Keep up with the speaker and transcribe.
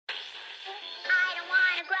I don't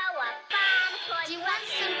want to grow up from toys. Do you want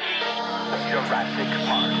some? Jurassic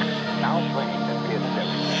Park. Now playing at theaters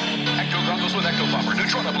everywhere. Ecto goggles with Ecto Buffer,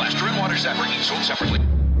 Neutrona Blaster, and Water Zapper, each sold separately.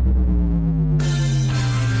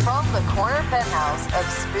 From the corner penthouse of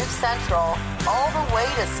Spook Central all the way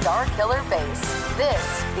to Star Killer Base,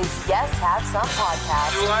 this is Yes Have Some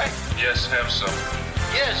Podcast. Do I? Yes, have some.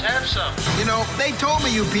 Yes, have some. You know, they told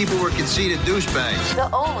me you people were conceited douchebags.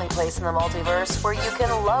 The only place in the multiverse where you can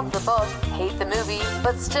love the book, hate the movie,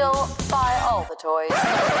 but still buy all the toys.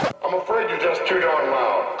 I'm afraid you're just too darn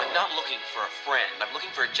loud. I'm not looking for a friend. I'm looking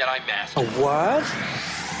for a Jedi Master. What?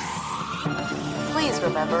 Please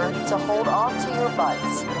remember to hold on to your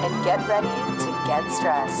butts and get ready to get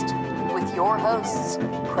stressed. With your hosts,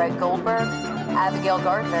 Craig Goldberg, Abigail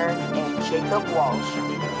Gardner, and Jacob Walsh.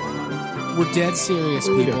 We're dead serious,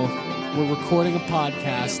 people. We're recording a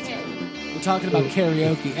podcast. We're talking about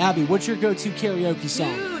karaoke. Abby, what's your go-to karaoke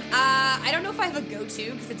song? Dude, I don't know if I have a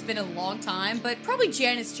go-to because it's been a long time, but probably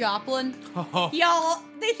Janis Joplin. Oh. Y'all,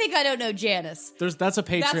 they think I don't know Janis. That's a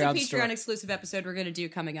Patreon That's a Patreon story. exclusive episode we're going to do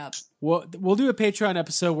coming up. We'll do a Patreon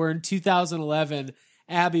episode where in 2011,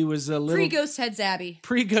 Abby was a little... Pre-Ghost Heads Abby.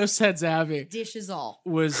 Pre-Ghost Heads Abby. Dishes all.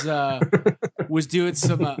 Was doing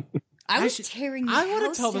some... I was tearing the I want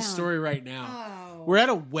house to tell the down. story right now. Oh. We're at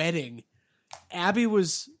a wedding. Abby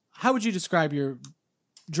was... How would you describe your...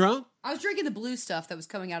 Drunk? I was drinking the blue stuff that was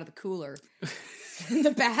coming out of the cooler in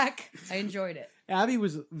the back. I enjoyed it. Abby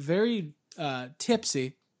was very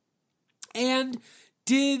tipsy and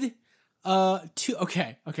did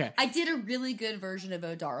okay. I did a really good version of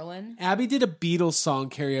Oh Darlin'. Abby did a Beatles song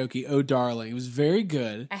karaoke, Oh Darling. It was very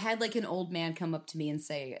good. I had like an old man come up to me and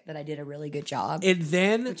say that I did a really good job, And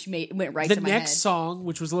then which went right the to my next head. song,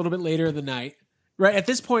 which was a little bit later in the night, right at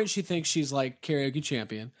this point, she thinks she's like karaoke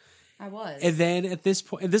champion. I was. And then at this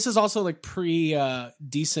point, and this is also like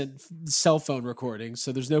decent cell phone recording,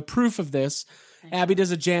 so there's no proof of this. Abby does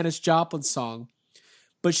a Janis Joplin song,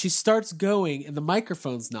 but she starts going and the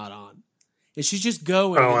microphone's not on. And she's just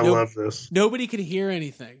going. Oh, and I love this. Nobody can hear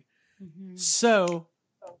anything. Mm-hmm. So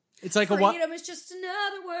it's like Freedom is just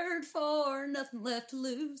another word for nothing left to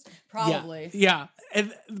lose. Probably. Yeah.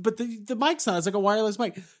 But the mic's on. It's like a wireless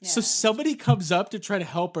mic. Yeah. So somebody comes up to try to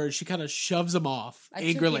help her. She kind of shoves him off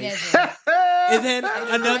angrily. And then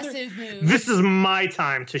another. Aggressive move. This is my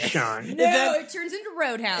time to shine. No, it turns into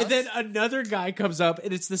Roadhouse. And then another guy comes up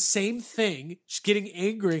and it's the same thing. She's getting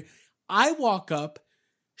angry. I walk up.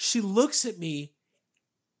 She looks at me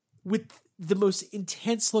with the most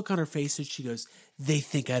intense look on her face and she goes, "They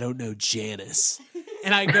think I don't know Janis."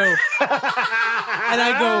 And I go,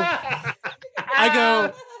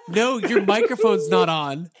 "No, your microphone's not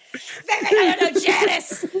on." They think I don't know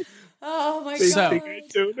Janis. Oh my god! I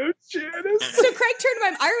don't know Janis. So Craig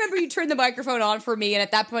turned I remember you turned the microphone on for me, and at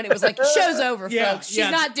that point it was like, "Show's over, folks. She's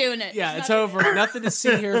not doing it. Yeah, it's over. Nothing to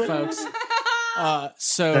see here, folks.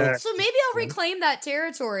 So maybe I'll reclaim that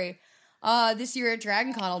territory. This year at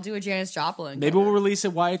DragonCon, I'll do a Janis Joplin. maybe we'll release a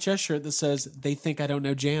YHS shirt that says, "They think I don't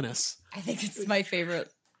know Janis." I think it's my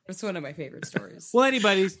favorite. It's one of my favorite stories. Well,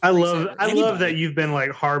 I love that you've been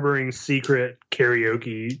like harboring secret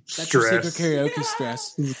karaoke That's stress. your secret karaoke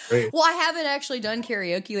stress. Great. Well, I haven't actually done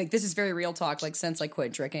karaoke. Like, this is very real talk, like, since I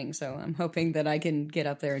quit drinking. So I'm hoping that I can get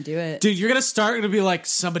up there and do it. Dude, you're going to start and be like,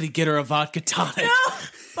 somebody get her a vodka tonic. No!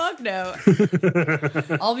 Fuck no.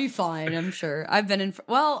 I'll be fine, I'm sure. I've been I'm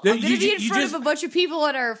going to be in front of a bunch of people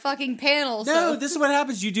at our fucking panel. No, so. this is what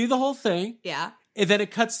happens. You do the whole thing. Yeah. And then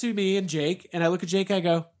it cuts to me and Jake. And I look at Jake, I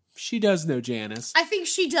go, she does know Janis. I think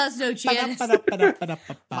she does know Janis.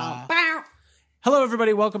 Hello,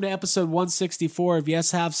 everybody. Welcome to episode 164 of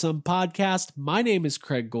Yes Have Some Podcast. My name is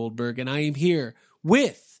Craig Goldberg, and I am here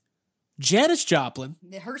with Janis Joplin.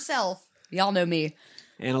 Herself. Y'all know me.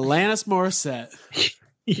 And Alanis Morissette.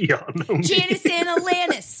 Y'all know me. Janice and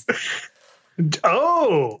Alanis.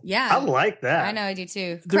 Oh, Yeah. I like that. I know, I do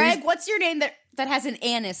too. Craig, what's your name that has an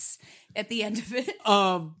anise at the end of it?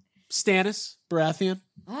 Stannis Baratheon.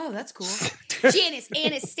 Oh, that's cool. Janice,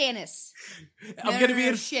 Annis, Stannis. I'm gonna be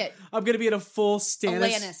in shit. I'm gonna be in a full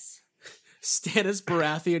Stannis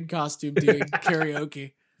Baratheon costume doing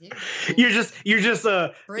karaoke. You're just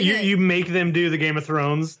you make them do the Game of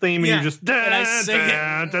Thrones theme, and Yeah. you're just And I sing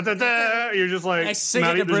it. You're just like I sing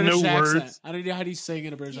it in a there's British no accent. words. I don't know how do you sing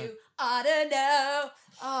in a British accent. You ought to know.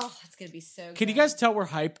 Oh, it's gonna be so good. Can you guys tell we're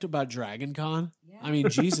hyped about DragonCon? Yeah. I mean,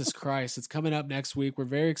 Jesus Christ, it's coming up next week. We're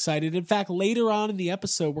very excited. In fact, later on in the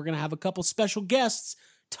episode, we're going to have a couple special guests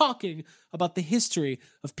talking about the history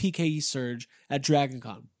of PKE Surge at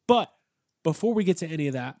DragonCon. But before we get to any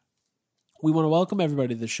of that, we want to welcome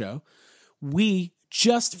everybody to the show. We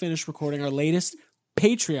just finished recording our latest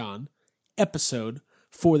Patreon episode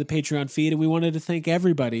for the Patreon feed, and we wanted to thank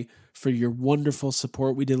everybody for your wonderful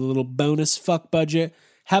support. We did a little bonus fuck budget,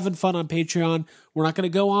 having fun on Patreon. We're not going to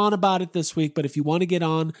go on about it this week, but if you want to get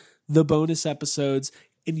on the bonus episodes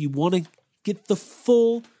and you want to get the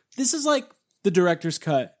full, this is like the director's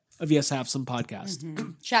cut of Yes Have Some podcast.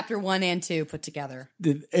 Mm-hmm. Chapter 1 and 2 put together.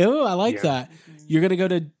 I like that. You're going to go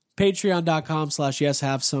to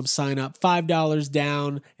patreon.com/yeshavesome, sign up, $5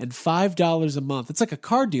 down and $5 a month. It's like a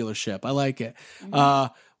car dealership. I like it.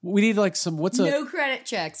 We need like some, no credit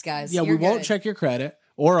checks, guys. Yeah, we won't check your credit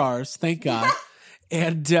or ours. Thank God.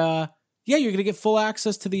 And, you're going to get full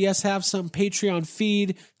access to the Yes Have Some Patreon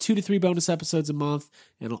feed, 2 to 3 bonus episodes a month,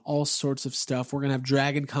 and all sorts of stuff. We're going to have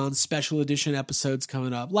Dragon Con special edition episodes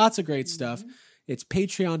coming up. Lots of great stuff. It's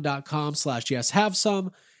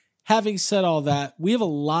patreon.com/yeshavesome. Having said all that, we have a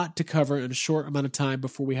lot to cover in a short amount of time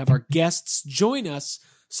before we have our guests join us.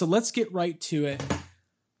 So let's get right to it.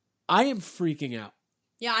 I am freaking out.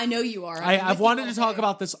 Yeah, I know you are. I've wanted to talk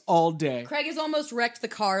about this all day. Craig has almost wrecked the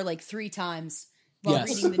car like 3 times while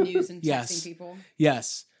reading the news and texting people.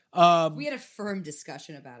 Yes. We had a firm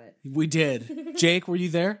discussion about it. We did. Jake, were you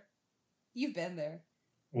there? You've been there.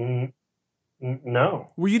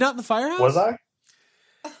 No. Were you not in the firehouse? Was I?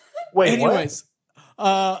 Wait, anyways,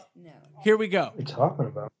 no. Here we go. What are you talking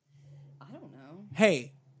about? I don't know.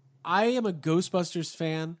 Hey, I am a Ghostbusters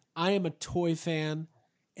fan. I am a toy fan.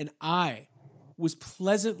 And I was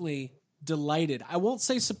pleasantly delighted. I won't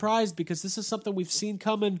say surprised because this is something we've seen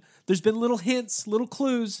coming. There's been little hints, little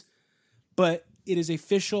clues, but it is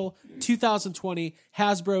official. 2020,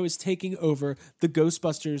 Hasbro is taking over the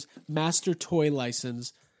Ghostbusters master toy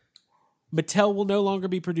license. Mattel will no longer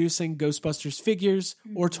be producing Ghostbusters figures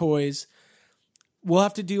or toys. We'll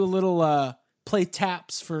have to do a little play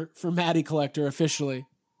taps for Maddie Collector officially.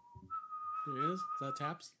 There he is. Is that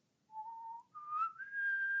taps?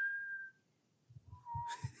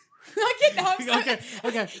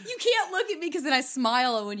 Okay. You can't look at me because then I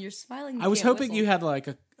smile, and when you're smiling, I was hoping you had like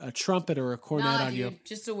a trumpet or a cornet on you.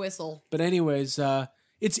 Just a whistle. But anyways,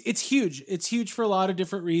 it's huge. It's huge for a lot of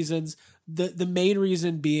different reasons. The main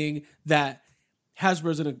reason being that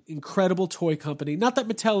Hasbro's an incredible toy company. Not that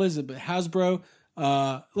Mattel isn't, but Hasbro,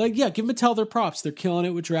 give Mattel their props. They're killing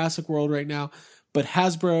it with Jurassic World right now. But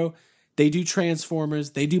Hasbro, they do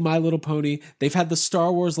Transformers, they do My Little Pony. They've had the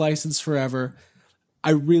Star Wars license forever.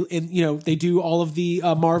 They do all of the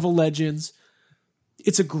Marvel Legends.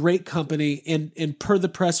 It's a great company, and per the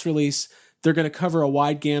press release, they're going to cover a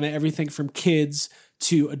wide gamut, everything from kids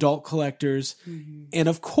to adult collectors. Mm-hmm. And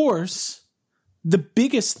of course, the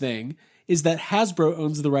biggest thing is that Hasbro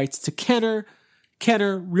owns the rights to Kenner,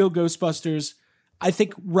 Real Ghostbusters. I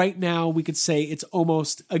think right now we could say it's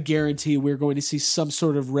almost a guarantee we're going to see some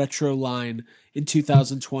sort of retro line in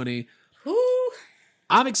 2020. Ooh.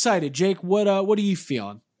 I'm excited. Jake, what are you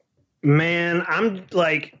feeling? Man, I'm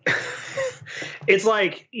like, it's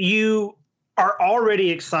like you are already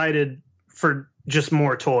excited for just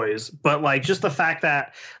more toys, but like just the fact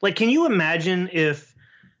that, like, can you imagine if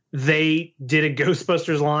they did a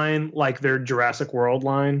Ghostbusters line like their Jurassic World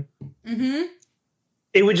line? Mm-hmm.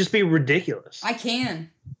 It would just be ridiculous. I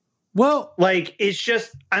can. Well, like, it's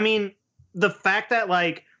just, I mean, the fact that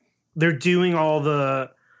like they're doing all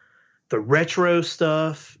the retro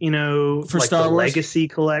stuff, you know, for like Star the Wars Legacy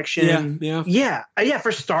collection. Yeah.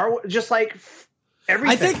 For Star Wars, just like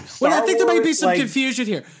everything. I think there might be some confusion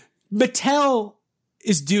here. Mattel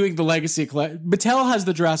is doing the Legacy collection. Mattel has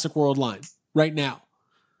the Jurassic World line right now.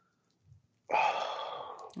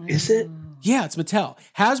 Is it? Yeah, it's Mattel.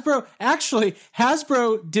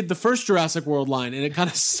 Hasbro did the first Jurassic World line, and it kind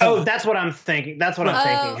of sucked. Oh, that's what I'm thinking.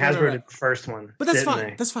 Hasbro did the first one. But that's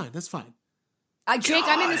fine. That's fine. Jake,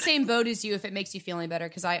 I'm in the same boat as you if it makes you feel any better,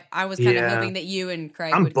 because I was kind of hoping that you and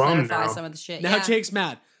Craig would clarify some of the shit. Now Jake's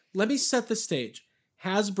mad. Let me set the stage.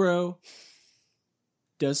 Hasbro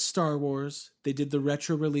does Star Wars. They did the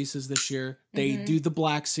retro releases this year. They do the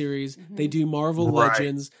Black Series. Mm-hmm. They do Marvel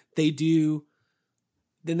Legends.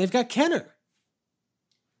 Then they've got Kenner.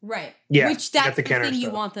 Right. Yeah. Which that's the thing you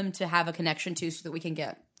want them to have a connection to so that we can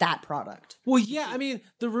get that product. Well, yeah. I mean,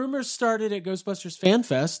 the rumors started at Ghostbusters Fan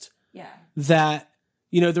Fest. Yeah. That,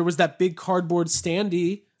 there was that big cardboard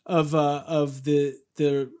standee of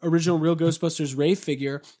the original Real Ghostbusters Ray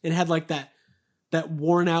figure. It had like that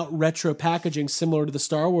worn out retro packaging similar to the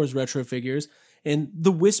Star Wars retro figures. And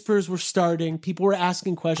the whispers were starting. People were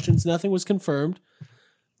asking questions. Nothing was confirmed.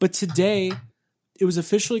 But today, it was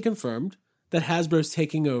officially confirmed that Hasbro's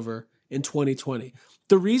taking over in 2020.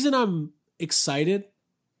 The reason I'm excited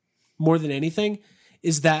more than anything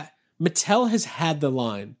is that Mattel has had the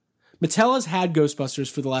line. Mattel has had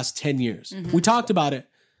Ghostbusters for the last 10 years. Mm-hmm. We talked about it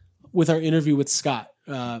with our interview with Scott,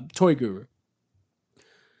 Toy Guru.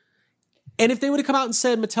 And if they would have come out and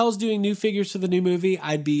said Mattel's doing new figures for the new movie,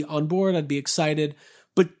 I'd be on board. I'd be excited.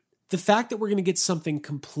 But the fact that we're going to get something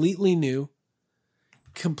completely new,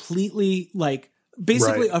 completely like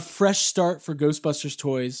basically a fresh start for Ghostbusters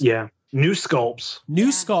toys. Yeah. New sculpts.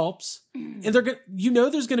 And they're going to,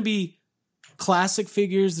 there's going to be classic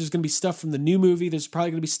figures. There's going to be stuff from the new movie. There's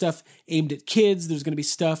probably going to be stuff aimed at kids. There's going to be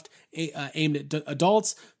stuff aimed at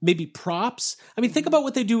adults, maybe props. I mean, think about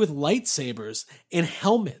what they do with lightsabers and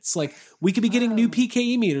helmets. Like, we could be getting new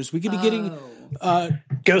PKE meters. We could be getting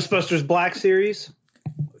Ghostbusters Black Series.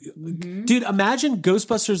 Dude, imagine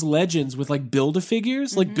Ghostbusters Legends with like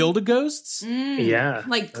Build-A-Figures, like Build-A-Ghosts. Yeah.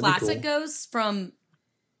 Like classic ghosts from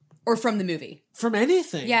the movie. From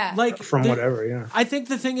anything. Yeah. Like from whatever, yeah. I think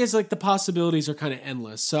the thing is, like, the possibilities are kind of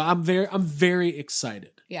endless. So I'm very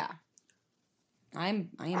excited. Yeah. I am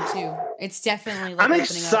too. It's definitely I'm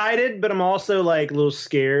excited, but I'm also like a little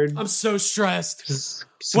scared. I'm so stressed. Just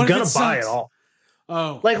gonna buy it all.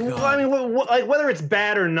 Oh, like, God. I mean, like whether it's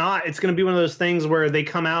bad or not, it's going to be one of those things where they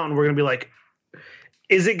come out and we're going to be like,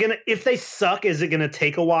 if they suck, is it going to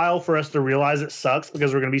take a while for us to realize it sucks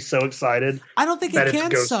because we're going to be so excited? I don't think it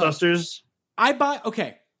can suck. Ghostbusters.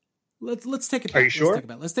 Okay. Let's take it back. Are you sure?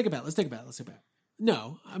 Let's take it back.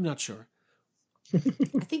 No, I'm not sure. I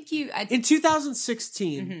think in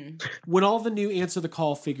 2016, when all the new Answer the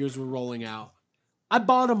Call figures were rolling out, I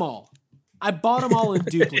bought them all. In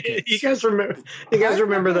duplicates. You guys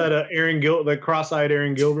remember that the cross-eyed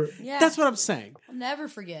Aaron Gilbert? Yeah. That's what I'm saying. I'll never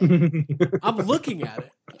forget. I'm looking at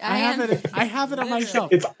it. I have it on my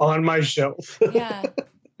shelf. It's on my shelf. Yeah.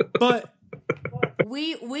 But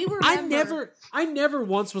we remember. I never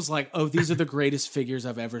once was like, oh, these are the greatest figures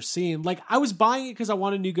I've ever seen. Like, I was buying it because I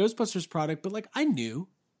wanted a new Ghostbusters product, but like, I knew.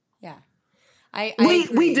 Yeah.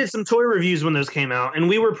 We did some toy reviews when those came out, and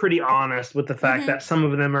we were pretty honest with the fact that some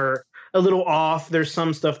of them are a little off. There's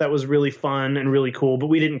some stuff that was really fun and really cool, but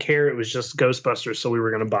we didn't care. It was just Ghostbusters, so we were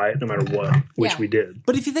going to buy it no matter what, which we did.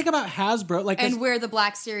 But if you think about Hasbro, like, and where the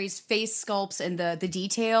Black Series face sculpts and the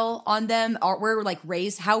detail on them are where like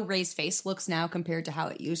how Rey's face looks now compared to how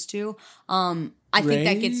it used to. I think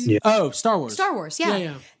that gets Star Wars. Star Wars,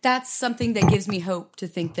 yeah. That's something that gives me hope to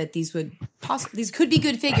think that these could be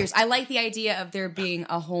good figures. I like the idea of there being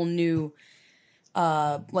a whole new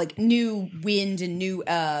new wind and new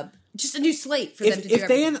just a new slate for them to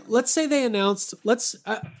do. Let's say they announced a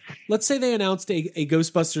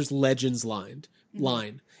Ghostbusters Legends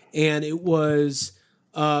line, and it was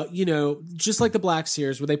just like the Black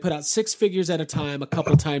Series where they put out 6 figures at a time, a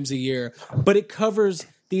couple times a year, but it covers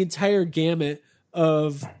the entire gamut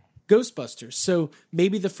of Ghostbusters. So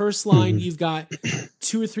maybe the first line you've got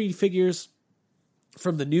 2 or 3 figures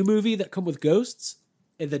from the new movie that come with ghosts,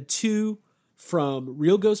 and then 2 from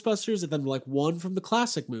real Ghostbusters, and then like 1 from the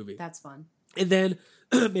classic movie. That's fun. And then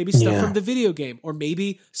maybe stuff from the video game, or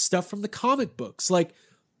maybe stuff from the comic books. Like,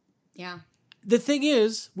 the thing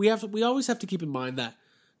is, we always have to keep in mind that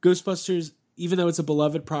Ghostbusters, even though it's a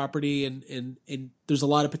beloved property and there's a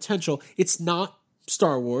lot of potential, it's not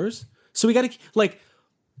Star Wars. So we got to, like,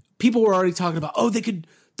 people were already talking about, they're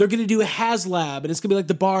going to do a HasLab, and it's going to be like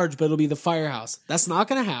the Barge, but it'll be the Firehouse. That's not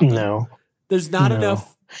going to happen. No. There's not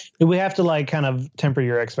enough. We have to like kind of temper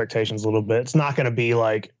your expectations a little bit. It's not going to be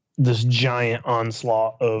like this giant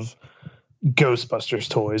onslaught of Ghostbusters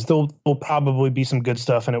toys. There'll probably be some good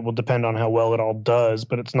stuff, and it will depend on how well it all does.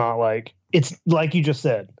 But it's like you just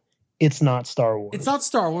said, it's not Star Wars. It's not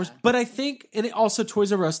Star Wars, but I think, and it also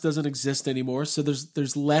Toys R Us doesn't exist anymore, so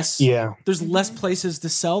there's less. Yeah. There's less places to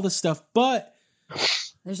sell this stuff, but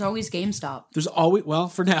there's always GameStop. There's always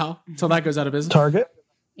for now until that goes out of business. Target.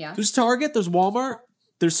 Yeah. There's Target. There's Walmart.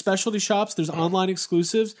 There's specialty shops. There's online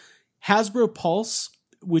exclusives. Hasbro Pulse,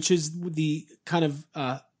 which is the kind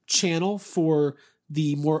of channel for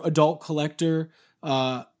the more adult collector,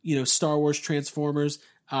 Star Wars, Transformers,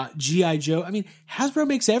 G.I. Joe. I mean, Hasbro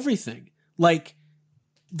makes everything. Like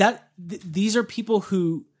that. These are people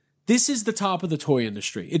who. This is the top of the toy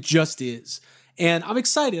industry. It just is, and I'm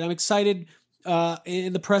excited.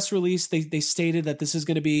 In the press release, they stated that this is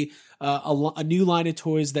going to be a new line of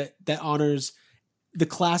toys that honors the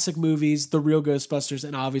classic movies, the real Ghostbusters,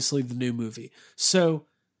 and obviously the new movie. So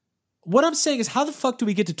what I'm saying is, how the fuck do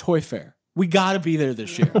we get to Toy Fair? We got to be there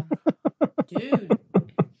this year. Dude.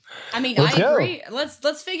 I mean, I agree.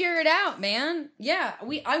 Let's figure it out, man. Yeah,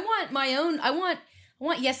 I want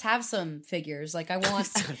Yes Have Some figures. Like I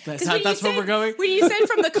want. That's where we're going. When you said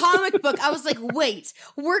from the comic book, I was like, wait,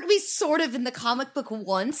 weren't we sort of in the comic book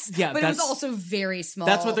once? Yeah, but it was also very small.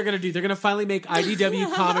 That's what they're gonna do. They're gonna finally make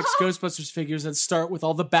IDW Comics Ghostbusters figures and start with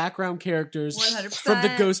all the background characters 100%. from the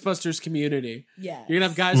Ghostbusters community. Yeah, you're gonna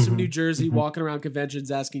have guys from New Jersey walking around conventions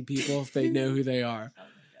asking people if they know who they are.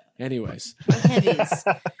 Anyways, heavies.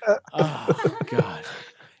 Oh God.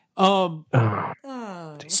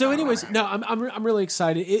 So anyways, no, I'm really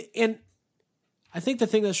excited. And I think the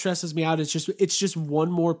thing that stresses me out is it's just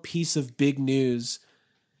one more piece of big news.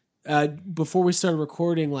 Before we started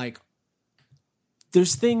recording, like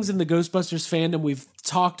there's things in the Ghostbusters fandom we've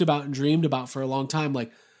talked about and dreamed about for a long time.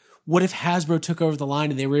 Like, what if Hasbro took over the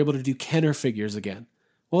line and they were able to do Kenner figures again?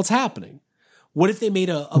 Well, it's happening. What if they made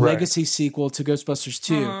a legacy sequel to Ghostbusters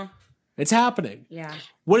 2? It's happening. Yeah.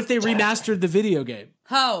 What if they remastered the video game?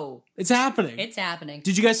 Oh. It's happening. It's happening.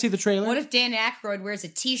 Did you guys see the trailer? What if Dan Aykroyd wears a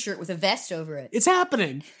t-shirt with a vest over it? It's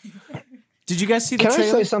happening. Did you guys see the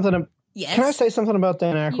trailer? trailer? Yes. Can I say something about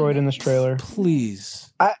Dan Aykroyd in this trailer?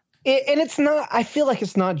 Please. And it's not, I feel like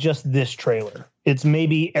it's not just this trailer. It's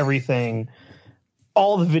maybe everything,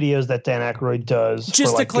 all the videos that Dan Aykroyd does.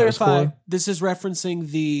 Just for, to clarify, Ghostcore. this is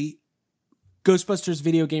referencing the Ghostbusters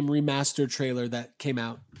video game remaster trailer that came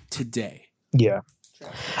out today. Yeah.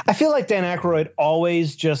 I feel like Dan Aykroyd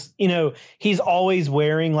always just, he's always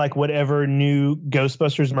wearing like whatever new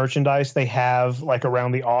Ghostbusters merchandise they have like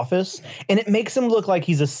around the office. And it makes him look like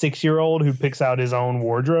he's a 6-year-old who picks out his own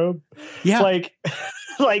wardrobe. Yeah.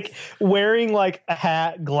 Like wearing like a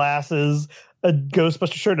hat, glasses, a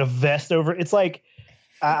Ghostbuster shirt, a vest over. It's like,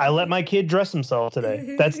 I let my kid dress himself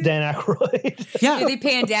today. That's Dan Aykroyd. Yeah. They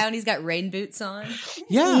pan down. He's got rain boots on.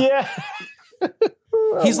 Yeah.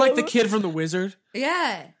 He's like the kid from The Wizard.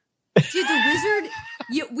 Yeah. Dude, The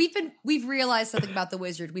Wizard, we've realized something about The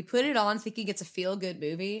Wizard. We put it on thinking it's a feel-good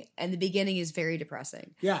movie, and the beginning is very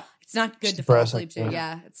depressing. Yeah. It's not good to fall asleep to.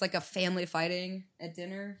 Yeah. It's like a family fighting at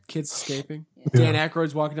dinner. Kids escaping. Dan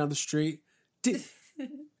Aykroyd's walking down the street.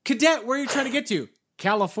 Cadet, where are you trying to get to?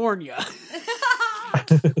 California.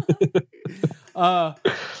 But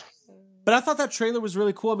I thought that trailer was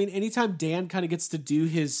really cool. I mean, anytime Dan kind of gets to do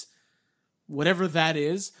his whatever that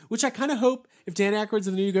is, which I kind of hope if Dan Aykroyd's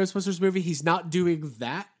in the new Ghostbusters movie, he's not doing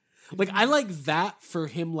that. Like, I like that for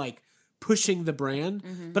him, like, pushing the brand,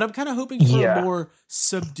 but I'm kind of hoping for a more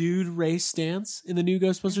subdued Ray stance in the new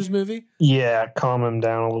Ghostbusters movie. Yeah, calm him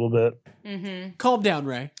down a little bit. Calm down,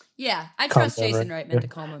 Ray. Yeah, I trust Jason Reitman to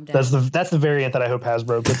calm him down. That's the variant that I hope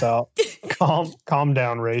Hasbro puts out. calm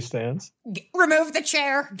down, Ray stance. Remove the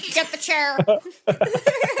chair. Get the chair.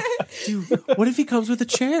 Dude, what if he comes with a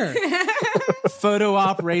chair? Photo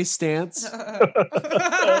op Ray stance.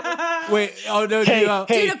 Wait, oh no,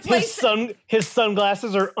 his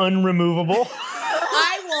sunglasses are unremovable.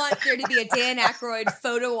 I want there to be a Dan Aykroyd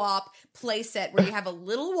photo op playset where you have a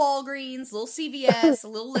little Walgreens, little CVS, a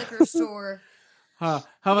little liquor store. How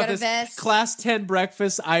about this? Vest. Class 10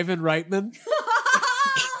 breakfast, Ivan Reitman.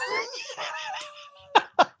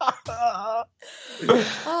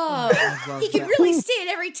 He can really stay at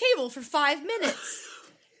every table for 5 minutes.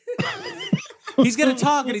 He's going to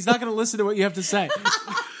talk and he's not going to listen to what you have to say.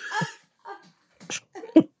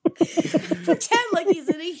 Pretend like he's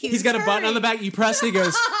in a huge He's got a button on the back. You press it, he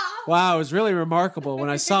goes, wow, it was really remarkable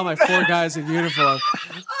when I saw my 4 guys in uniform.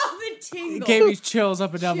 Oh, the tingle. It gave me chills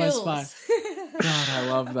up and down my Chills. spine. God, I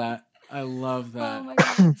love that. I love that. Oh my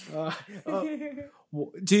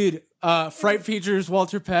God. Dude, Fright Features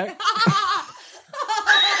Walter Peck.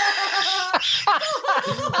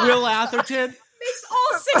 Will Atherton. Makes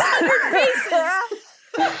all 600 faces.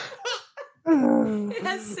 It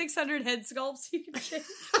has 600 head sculpts you can change.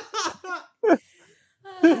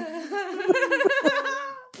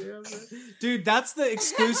 Dude, that's the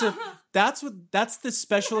exclusive. That's the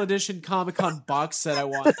special edition Comic-Con box set I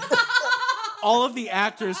want. All of the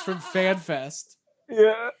actors from FanFest.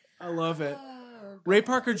 Yeah. I love it. Ray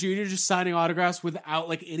Parker Jr. just signing autographs without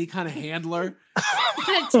like any kind of handler.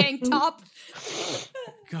 In a tank top.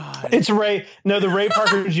 God. It's Ray. No, the Ray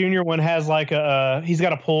Parker Jr. one has like he's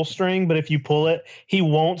got a pull string, but if you pull it, he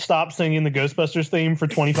won't stop singing the Ghostbusters theme for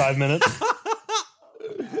 25 minutes.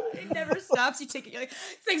 It never stops. You take it. You're like,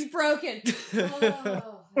 thing's broken.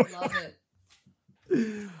 Oh, I love it.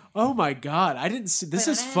 Oh my God. I didn't see this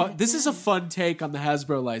is fun. This is a fun take on the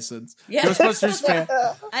Hasbro license. Yeah. Ghostbusters fan.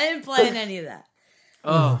 I didn't plan any of that.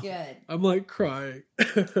 Oh, good. I'm like crying.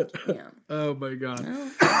 Yeah. Oh my God.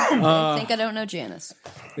 I think I don't know Janice.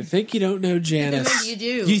 I think you don't know Janice. You do.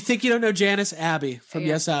 You think you don't know Janice Abbey from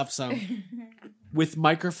Yes Have Some with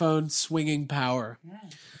microphone swinging power.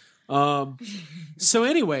 So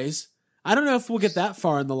anyways, I don't know if we'll get that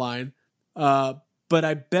far in the line, but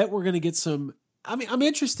I bet we're going to get some. I mean, I'm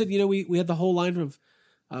interested. You know, we had the whole line of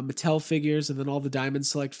Mattel figures and then all the Diamond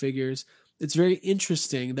Select figures. It's very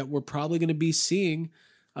interesting that we're probably going to be seeing,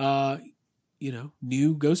 new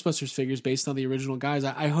Ghostbusters figures based on the original guys.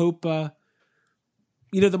 I hope, the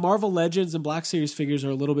Marvel Legends and Black Series figures are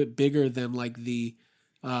a little bit bigger than like the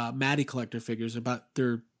Matty Collector figures.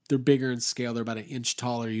 They're bigger in scale. They're about an inch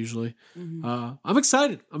taller usually. Mm-hmm. I'm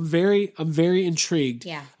excited. I'm very intrigued.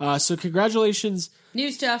 Yeah. So congratulations.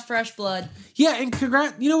 New stuff, fresh blood. Yeah, and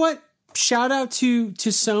you know what? Shout out to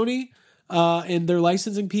Sony and their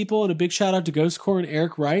licensing people, and a big shout out to Ghost Corps and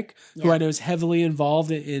Eric Reich, who I know is heavily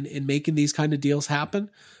involved in making these kind of deals happen.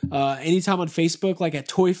 Anytime on Facebook, like at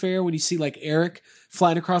Toy Fair, when you see like Eric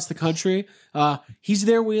flying across the country, he's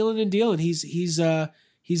there wheeling and dealing. He's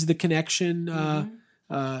the connection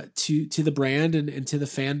to the brand and to the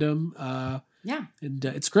fandom. And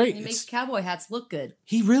it's great. He makes cowboy hats look good.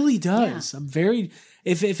 He really does. Yeah.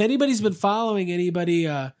 If anybody's been following anybody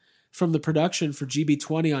from the production for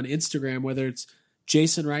GB20 on Instagram, whether it's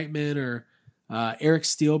Jason Reitman or Eric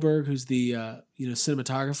Steelberg, who's the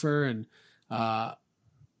cinematographer, and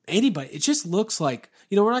anybody, it just looks like,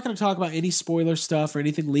 we're not going to talk about any spoiler stuff or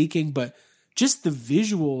anything leaking, but just the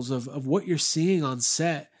visuals of what you're seeing on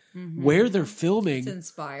set. Mm-hmm. Where they're filming, it's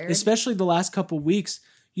inspired, especially the last couple of weeks.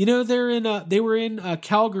 They were in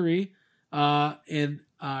Calgary, in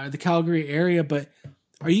the Calgary area. But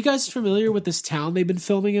are you guys familiar with this town they've been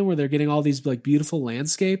filming in, where they're getting all these like beautiful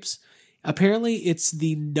landscapes? Apparently, it's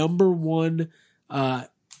the #1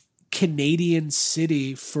 Canadian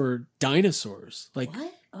city for dinosaurs. Like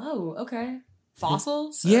what? Oh, okay.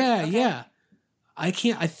 Fossils? Yeah, okay. yeah. I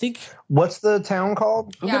think. What's the town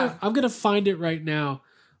called? I'm gonna find it right now.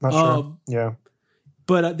 Not sure. Yeah.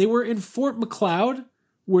 But they were in Fort McLeod,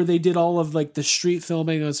 where they did all of like the street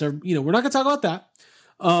filming. So, we're not going to talk about that.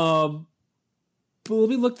 But let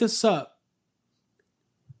me look this up.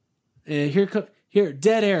 And here,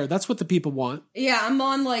 dead air. That's what the people want. Yeah, I'm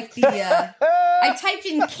on like the. I typed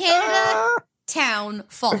in Canada town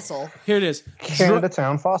fossil. Here it is. Canada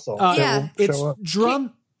town fossil. Yeah, it's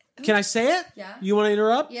drum. Can I say it? Yeah. You want to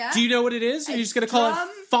interrupt? Yeah. Do you know what it is? Or are you just going to call it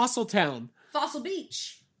Fossil Town? Fossil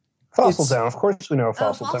Beach. Fossil Town. Of course we know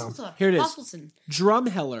Fossil Town. Here it is. Fossilton.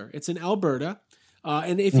 Drumheller. It's in Alberta.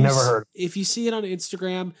 And if you see it on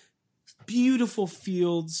Instagram, beautiful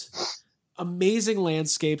fields, amazing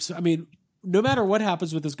landscapes. I mean, no matter what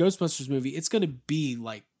happens with this Ghostbusters movie, it's going to be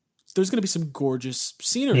like, there's going to be some gorgeous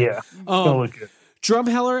scenery. Yeah. It's going to look good.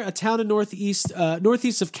 Drumheller, a town in northeast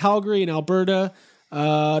of Calgary in Alberta,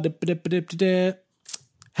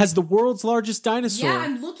 has the world's largest dinosaur. Yeah,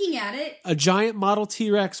 I'm looking at it. A giant model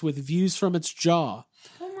T-Rex with views from its jaw.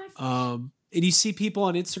 Oh my! And you see people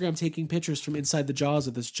on Instagram taking pictures from inside the jaws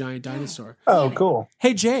of this giant dinosaur. Oh, cool.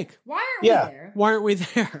 Hey, Jake. Why aren't we there? Why aren't we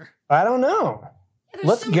there? I don't know.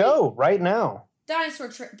 Let's go right now. There's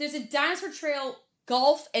a Dinosaur Trail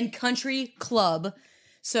Golf and Country Club.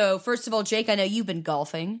 So, first of all, Jake, I know you've been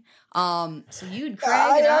golfing. So you and Craig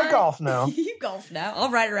I golf now. You golf now.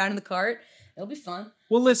 I'll ride around in the cart. It'll be fun.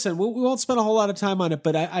 Well, listen, we won't spend a whole lot of time on it,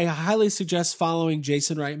 but I highly suggest following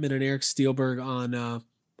Jason Reitman and Eric Steelberg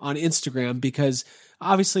on Instagram, because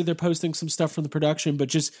obviously they're posting some stuff from the production, but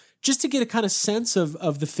just to get a kind of sense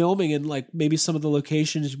of the filming and like maybe some of the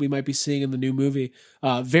locations we might be seeing in the new movie.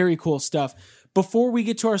 Very cool stuff. Before we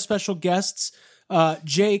get to our special guests,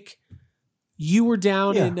 Jake, you were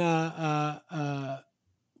down in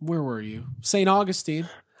where were you? St. Augustine.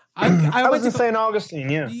 I was in St. Augustine.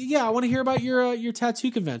 Yeah. Yeah, I want to hear about your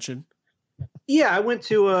tattoo convention. Yeah, I went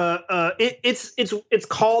to it's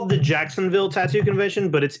called the Jacksonville Tattoo Convention,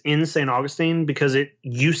 but it's in St. Augustine because it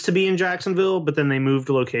used to be in Jacksonville, but then they moved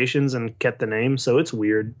locations and kept the name, so it's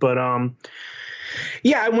weird. But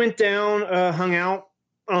yeah, I went down, hung out.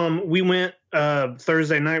 We went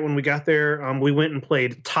Thursday night when we got there. We went and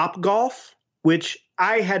played Top Golf, which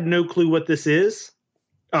I had no clue what this is.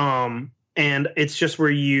 And it's just where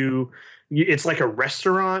it's like a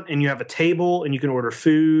restaurant and you have a table and you can order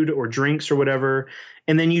food or drinks or whatever.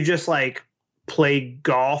 And then you just like play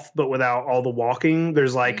golf, but without all the walking.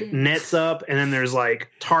 There's like nets up and then there's like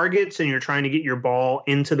targets and you're trying to get your ball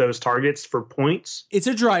into those targets for points. It's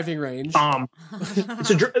a driving range.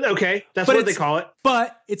 Okay. That's what they call it.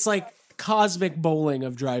 But it's like cosmic bowling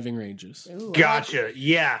of driving ranges. Ooh, gotcha.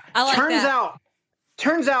 Yeah. I like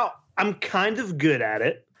Turns out I'm kind of good at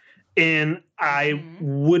it. And I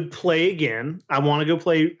would play again. I want to go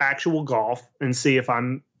play actual golf and see if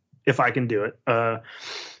I can do it.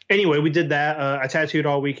 Anyway, we did that. I tattooed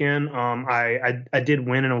all weekend. I did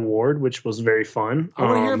win an award, which was very fun. I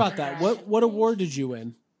want to hear about that. What award did you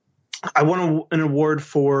win? I won an award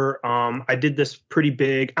for, I did this pretty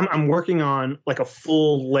big, I'm working on like a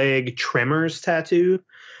full leg Tremors tattoo.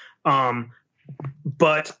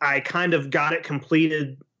 But I kind of got it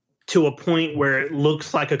completed to a point where it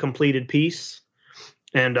looks like a completed piece.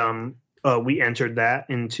 And, we entered that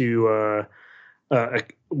into,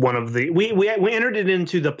 one of the, we entered it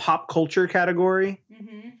into the pop culture category.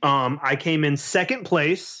 Mm-hmm. I came in second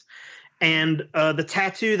place, and, the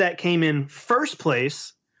tattoo that came in first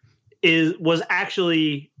place was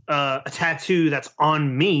actually a tattoo that's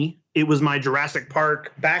on me. It was my Jurassic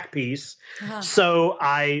Park back piece. Uh-huh. So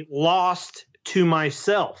I lost to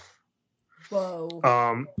myself.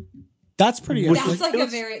 Whoa. That's pretty. That's like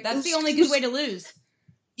that's the only good way to lose.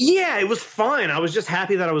 Yeah, it was fine. I was just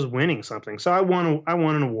happy that I was winning something. So I won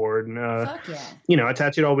an award, and fuck yeah. I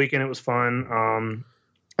tattooed all weekend. It was fun.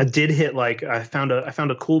 I did hit I found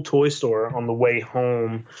a cool toy store on the way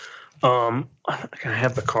home. I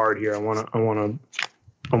have the card here. I want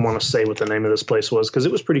to say what the name of this place was, because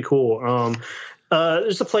it was pretty cool.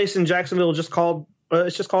 There's a place in Jacksonville just called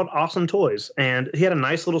Awesome Toys, and he had a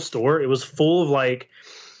nice little store. It was full of like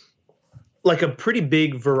a pretty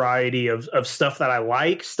big variety of stuff that I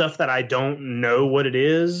like, stuff that I don't know what it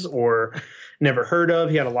is or never heard of.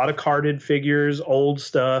 He had a lot of carded figures, old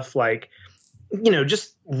stuff,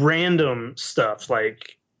 just random stuff.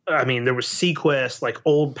 There was Sequest, like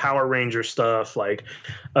old Power Ranger stuff, a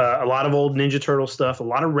lot of old Ninja Turtle stuff, a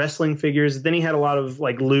lot of wrestling figures. Then he had a lot of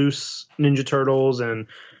loose Ninja Turtles and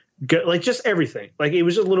just everything. It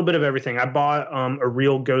was just a little bit of everything. I bought a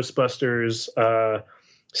real Ghostbusters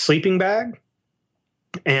sleeping bag,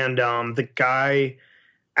 and the guy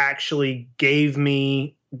actually gave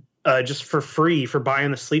me just for free for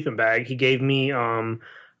buying the sleeping bag. He gave me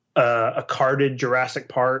a carded Jurassic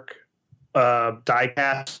Park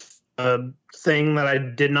diecast thing that I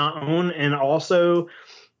did not own, and also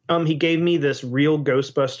he gave me this real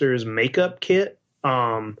Ghostbusters makeup kit.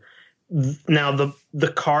 Now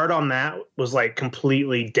the card on that was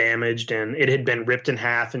completely damaged, and it had been ripped in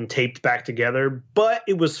half and taped back together, but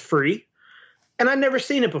it was free, and I'd never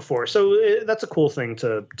seen it before, so that's a cool thing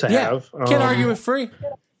to have. Can't argue with free.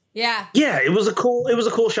 Yeah, it was a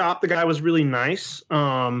cool shop. The guy was really nice.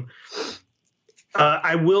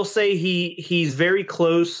 I will say he's very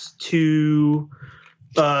close to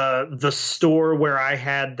the store where I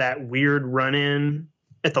had that weird run-in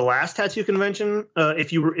at the last tattoo convention.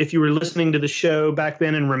 If you were listening to the show back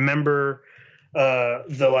then and remember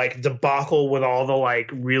the debacle with all the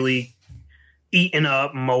really eaten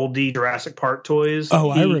up moldy Jurassic Park toys. Oh,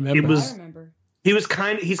 I remember. He's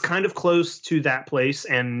kind of close to that place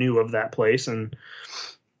and knew of that place, and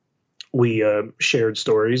we shared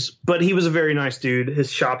stories. But he was a very nice dude.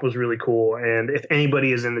 His shop was really cool, and if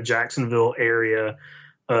anybody is in the Jacksonville area,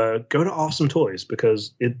 go to Awesome Toys,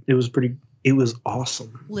 because it was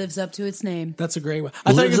awesome. Lives up to its name. That's a great one.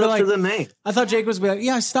 Lives up to the name. I thought Jake was be like,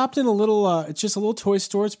 yeah, I stopped in a little. It's just a little toy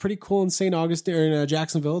store. It's pretty cool in St. Augustine, or in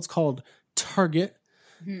Jacksonville. It's called Target.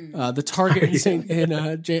 The Target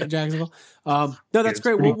in Jacksonville. No, that's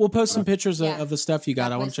great. We'll post some pictures of the stuff you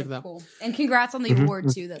got. I want to check that out. Cool. And congrats on the award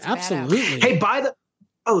too. That's absolutely. Badass.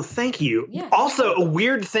 Hey, thank you. Yeah. Also, a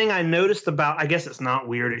weird thing I noticed about, I guess it's not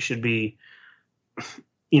weird. It should be,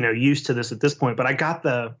 used to this at this point. But I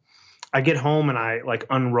get home and I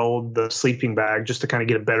unrolled the sleeping bag just to kind of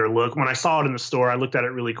get a better look. When I saw it in the store, I looked at it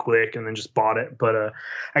really quick and then just bought it. But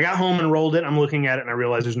I got home and rolled it. I'm looking at it and I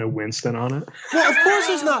realized there's no Winston on it. Well, of course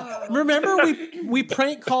there's not. Remember we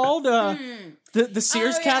prank called the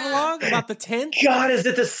Sears catalog about the tent? God, is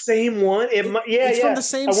it the same one? It's from the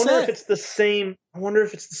same set. I wonder if it's the same. I wonder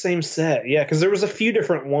if it's the same set. Yeah, because there was a few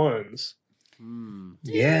different ones.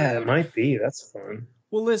 Yeah, it might be. That's fun.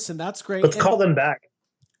 Well, listen, that's great. Let's call them back.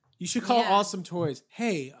 You should call Awesome Toys.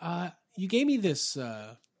 Hey, you gave me this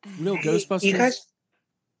real Ghostbusters.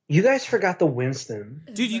 You guys forgot the Winston.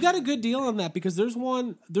 Dude, you got a good deal on that, because there's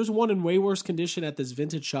one in way worse condition at this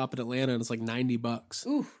vintage shop in Atlanta, and it's $90.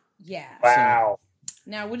 Ooh, yeah. Wow.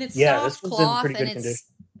 Now, when it's soft cloth and it's condition.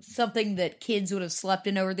 Something that kids would have slept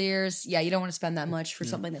in over the years, you don't want to spend that much for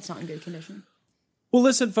something that's not in good condition. Well,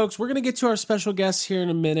 listen, folks, we're going to get to our special guests here in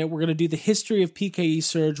a minute. We're going to do the history of PKE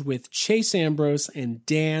Surge with Chase Ambrose and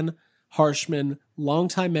Dan Harshman,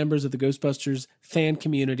 longtime members of the Ghostbusters fan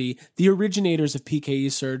community, the originators of PKE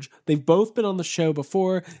Surge. They've both been on the show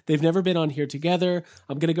before. They've never been on here together.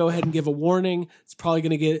 I'm going to go ahead and give a warning. It's probably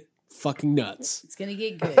going to get fucking nuts. It's going to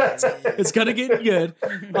get good. It's going to get good.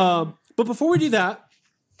 But before we do that...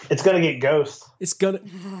 It's going to get ghost. It's going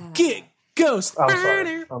to get ghost. I'm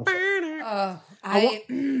sorry.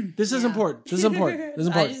 This is important. This is important.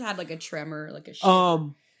 I just had a tremor, a shit.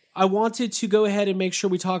 I wanted to go ahead and make sure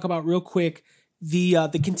we talk about real quick the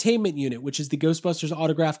Containment Unit, which is the Ghostbusters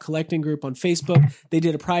autograph collecting group on Facebook. They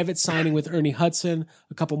did a private signing with Ernie Hudson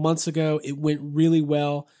a couple months ago. It went really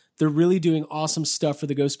well. They're really doing awesome stuff for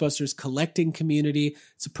the Ghostbusters collecting community.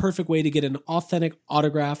 It's a perfect way to get an authentic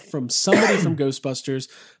autograph from somebody from Ghostbusters.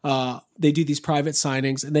 They do these private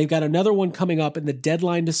signings, and they've got another one coming up, and the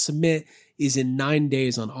deadline to submit is in 9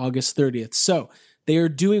 days on August 30th. So they are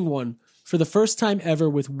doing one for the first time ever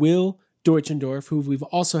with Will Deutschendorf, who we've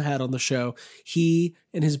also had on the show. He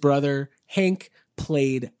and his brother Hank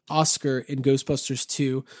played Oscar in Ghostbusters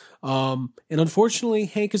 2. And unfortunately,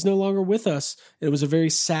 Hank is no longer with us. It was a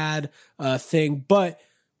very sad thing, but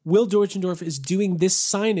Will Deutschendorf is doing this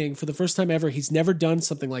signing for the first time ever. He's never done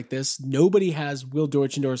something like this. Nobody has Will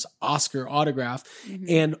Deutschendorf's Oscar autograph,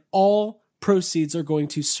 and all proceeds are going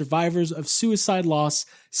to Survivors of Suicide Loss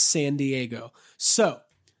San Diego. So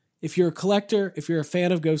if you're a collector, if you're a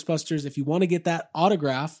fan of Ghostbusters, if you want to get that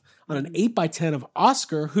autograph on an 8x10 of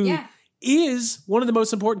Oscar, who is one of the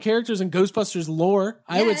most important characters in Ghostbusters lore,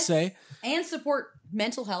 I would say. And support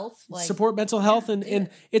mental health. Support mental health. And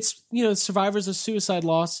it's, survivors of suicide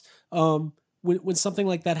loss. When something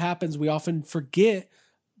like that happens, we often forget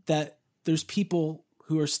that there's people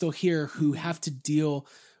who are still here who have to deal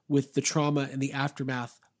with the trauma and the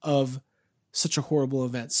aftermath of such a horrible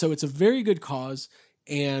event. So it's a very good cause.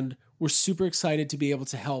 And we're super excited to be able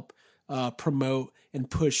to help promote and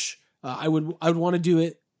push. I would want to do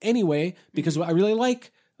it anyway because I really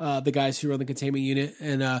like the guys who run the Containment Unit,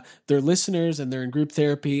 and they're listeners, and they're in group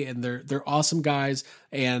therapy, and they're awesome guys,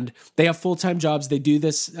 and they have full-time jobs. They do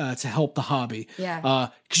this to help the hobby. Yeah.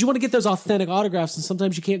 Because you want to get those authentic autographs, and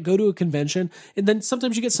sometimes you can't go to a convention, and then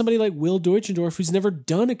sometimes you get somebody like Will Deutschendorf who's never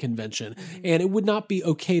done a convention, and it would not be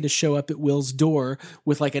okay to show up at Will's door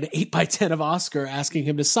with like an 8x10 of Oscar asking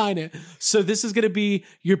him to sign it. So this is going to be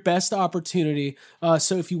your best opportunity.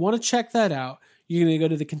 So if you want to check that out, you're going to go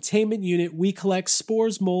to the Containment Unit. We collect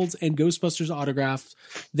spores, molds, and Ghostbusters autographs.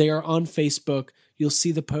 They are on Facebook. You'll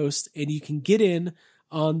see the post, and you can get in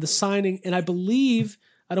on the signing. And I believe,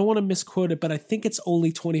 I don't want to misquote it, but I think it's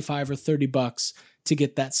only $25 or $30 to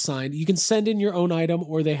get that signed. You can send in your own item,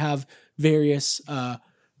 or they have various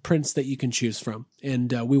prints that you can choose from.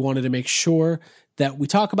 And we wanted to make sure that we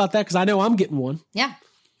talk about that because I know I'm getting one. Yeah.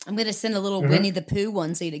 I'm going to send a little Winnie the Pooh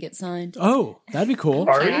onesie to get signed. Oh, that'd be cool.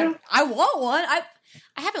 Are you? I want one. I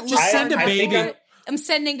haven't just send a baby. I'm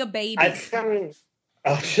sending a baby. I think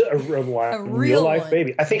a real life one.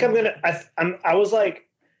 baby. I think I'm gonna. I was like,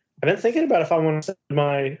 I've been thinking about if I want to send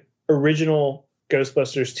my original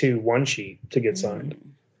Ghostbusters 2 one sheet to get signed.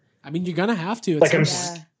 I mean, you're gonna have to. Like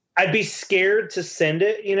I'd be scared to send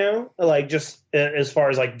it. Like just as far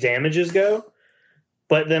as like damages go.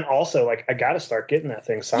 But then also, like, I got to start getting that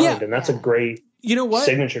thing signed, and that's a great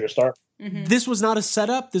signature to start. This was not a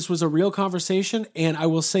setup. This was a real conversation, and I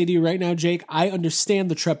will say to you right now, Jake, I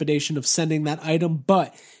understand the trepidation of sending that item,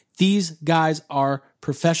 but these guys are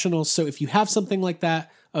professionals, so if you have something like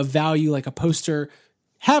that of value, like a poster,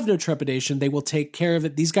 have no trepidation. They will take care of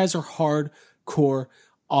it. These guys are hardcore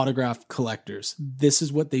autograph collectors. This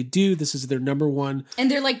is what they do. This is their number one. And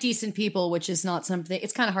they're like decent people, which is not something,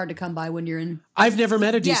 it's kind of hard to come by when you're in. I've never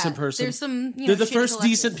met a decent person. There's some, they're the first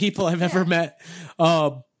decent people I've ever met.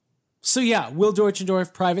 So yeah, Will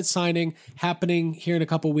Deutschendorf private signing happening here in a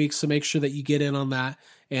couple weeks. So make sure that you get in on that.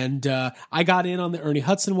 And I got in on the Ernie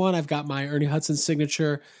Hudson one. I've got my Ernie Hudson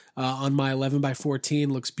signature on my 11x14.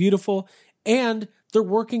 Looks beautiful. And they're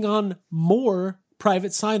working on more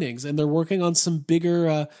private signings, and they're working on some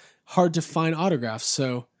bigger, hard to find autographs.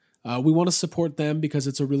 So we want to support them because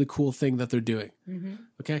it's a really cool thing that they're doing.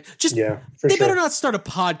 Okay, they better not start a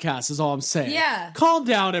podcast. Is all I'm saying. Yeah, calm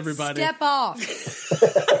down, everybody. Step off.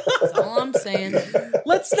 That's all I'm saying.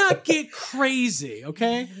 Let's not get crazy.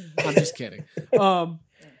 Okay, I'm just kidding.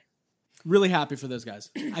 Really happy for those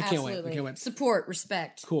guys. I can't wait. Support,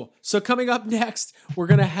 respect. Cool. So coming up next, we're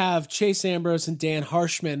going to have Chase Ambrose and Dan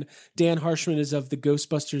Harshman. Dan Harshman is of the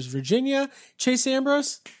Ghostbusters Virginia. Chase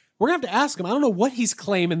Ambrose, we're going to have to ask him. I don't know what he's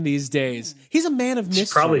claiming these days. He's a man of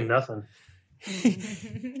mystery. Probably nothing.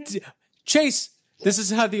 Chase, this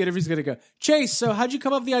is how the interview's going to go. Chase, so how'd you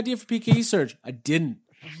come up with the idea for PKE Surge? I didn't.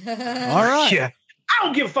 All right. Yeah. I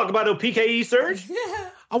don't give a fuck about no PKE Surge.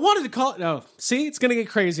 I wanted to call it. No, see, it's going to get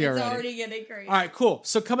crazy already. It's already getting crazy. All right, cool.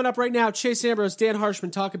 So coming up right now, Chase Ambrose, Dan Harshman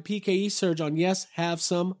talking PKE Surge on Yes Have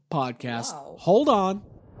Some podcast. Wow. Hold on.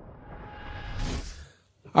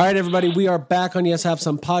 All right, everybody, we are back on Yes Have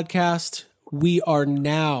Some podcast. We are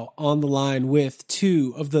now on the line with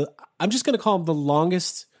two of the, I'm just going to call them the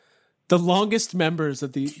longest members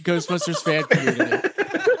of the Ghostbusters fan community.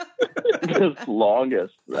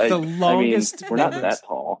 longest. The longest I mean, we're not members. that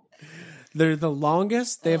tall. They're the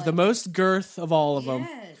longest. They have the most girth of all of them.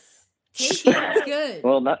 Yes. Take it. It's good.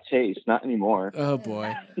 Well, not Chase, not anymore. Oh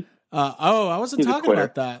boy. I wasn't He's a talking quitter.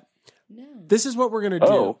 about that. No. This is what we're gonna do.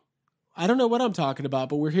 Oh. I don't know what I'm talking about,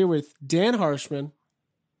 but we're here with Dan Harshman.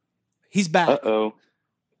 He's back. Uh-oh.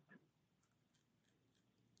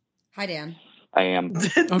 Hi, Dan. I am.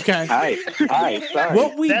 Okay. Hi. Sorry.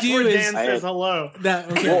 What we That's do where is Dan says hello. that.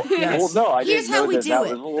 Okay. Well, yes. no, I Here's didn't how know we that do that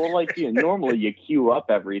it. was a little like normally you queue up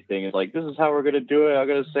everything. It's like, this is how we're going to do it. I'm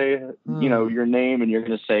going to say, your name, and you're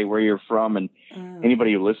going to say where you're from. And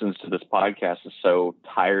anybody who listens to this podcast is so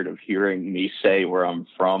tired of hearing me say where I'm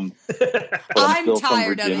from. But I'm still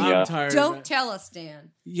tired from of it. Virginia. I'm tired. of Don't it. tell us,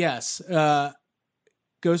 Dan. Yes.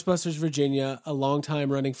 Ghostbusters Virginia, a long time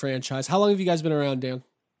running franchise. How long have you guys been around, Dan?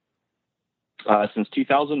 Since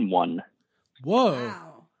 2001. Whoa.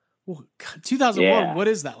 Wow. Well, God, 2001. Yeah. What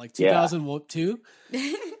is that? Like Yeah. 2002?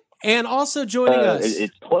 And also joining us,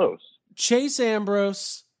 It's close. Chase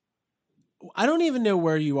Ambrose. I don't even know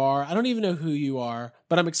where you are. I don't even know who you are,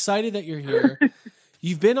 but I'm excited that you're here.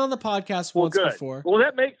 You've been on the podcast once before. Well,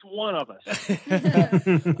 that makes one of us.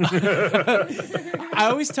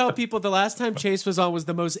 I always tell people the last time Chase was on was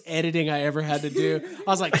the most editing I ever had to do.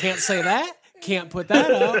 I was like, can't say that. Can't put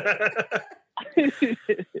that out.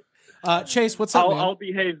 Chase, what's up, man? I'll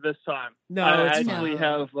behave this time. No, I it's actually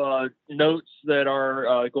fine. have notes that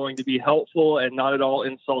are going to be helpful and not at all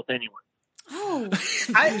insult anyone. Oh. Chase,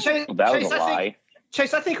 That was a I lie.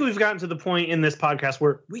 Chase, I think we've gotten to the point in this podcast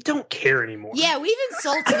where we don't care anymore. Yeah, we've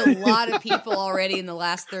insulted a lot of people already in the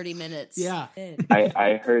last 30 minutes. Yeah.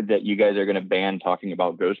 I heard that you guys are going to ban talking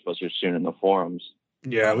about Ghostbusters soon in the forums.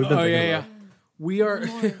 Yeah, we've been Oh, thinking yeah, about yeah. We are.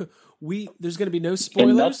 There's going to be no And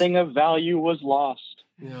spoilers. nothing of value was lost.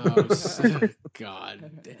 Oh,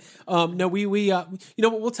 God. No, we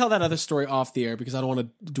we'll tell that other story off the air because I don't want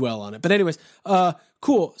to dwell on it. But anyways,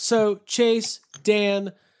 cool. So Chase,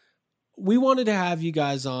 Dan, we wanted to have you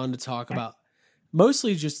guys on to talk about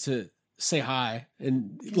mostly just to say hi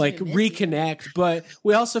and like reconnect. But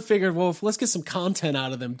we also figured, well, let's get some content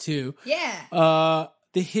out of them too. Yeah.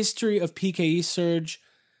 The history of PKE Surge.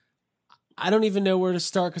 I don't even know where to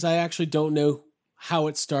start because I actually don't know how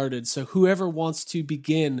it started. So whoever wants to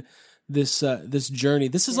begin this this journey,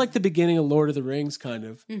 this is like the beginning of Lord of the Rings, kind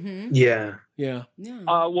of. Mm-hmm. Yeah. Yeah.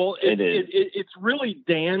 Well, it's really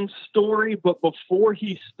Dan's story, but before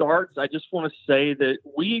he starts, I just want to say that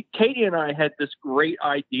Katie and I had this great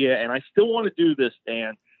idea, and I still want to do this,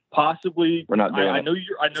 Dan. Possibly, We're not doing I it. know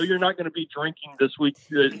you're not going to be drinking this week,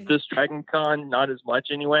 this Dragon Con, not as much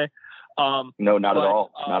anyway. No, not at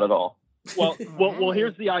all. Not at all. Well.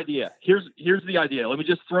 Here's the idea. Here's the idea. Let me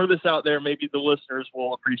just throw this out there. Maybe the listeners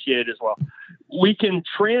will appreciate it as well. We can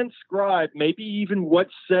transcribe maybe even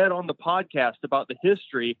what's said on the podcast about the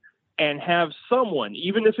history, and have someone,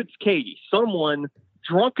 even if it's Katie, someone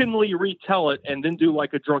drunkenly retell it, and then do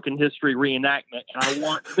like a drunken history reenactment. And I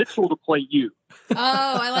want Mitchell to play you. Oh,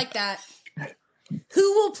 I like that.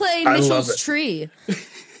 Who will play I love Mitchell's it. tree?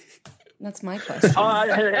 That's my question.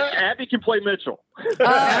 Abby can play Mitchell.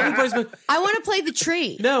 Everybody's I want to play the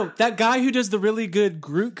tree. no, that guy who does the really good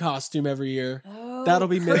Groot costume every year. Oh, That'll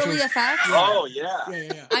be Curly Mitchell's. effects? Oh yeah.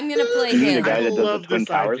 Yeah. I'm going to play You mean the him. guy that does love the Twin this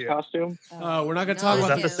Towers idea. costume? Oh, we're not going to No, talk Is about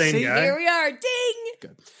that the this. same See? guy? Here we are.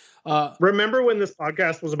 Ding! Remember when this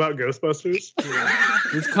podcast was about Ghostbusters?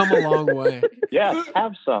 We've come a long way. Yeah,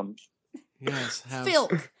 have some. Yes.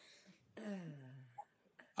 Filk.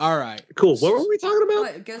 All right. Cool. What were we talking about?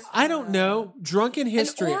 What, Ghost- I don't know. Drunken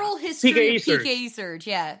history. An oral history PKE of Surge. PKE Surge,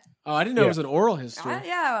 yeah. Oh, I didn't know it was an oral history.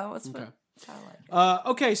 Yeah, that's Okay. that's how I like it.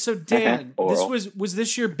 Okay, so Dan, this Oral. was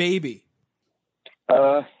this your baby?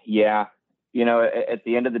 Yeah. You know, at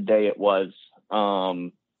the end of the day, it was.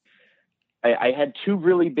 I had two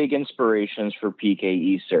really big inspirations for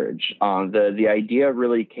PKE Surge. The idea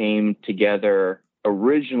really came together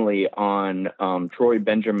originally on Troy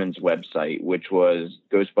Benjamin's website, which was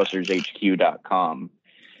GhostbustersHQ.com.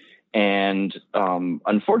 And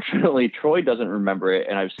unfortunately, Troy doesn't remember it,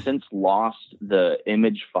 and I've since lost the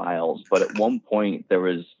image files. But at one point, there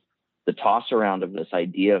was the toss around of this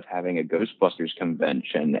idea of having a Ghostbusters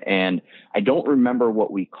convention. And I don't remember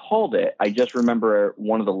what we called it. I just remember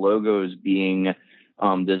one of the logos being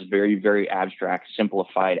this very, very abstract,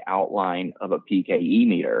 simplified outline of a PKE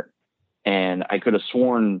meter. And I could have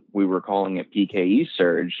sworn we were calling it PKE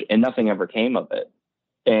Surge, and nothing ever came of it.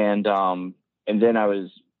 And then I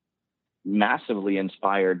was massively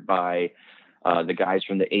inspired by the guys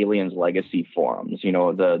from the Aliens Legacy forums, you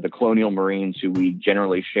know, the Colonial Marines who we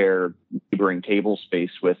generally share neighboring table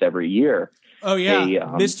space with every year. Oh yeah, They,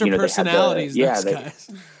 Mr. you know, they had Personalities. the- yeah, those they-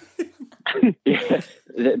 guys. Yeah,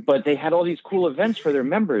 but they had all these cool events for their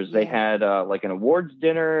members. They had like an awards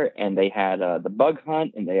dinner, and they had the bug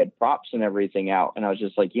hunt, and they had props and everything out. And I was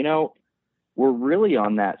just like, we're really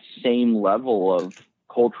on that same level of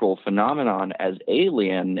cultural phenomenon as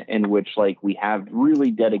Alien, in which like we have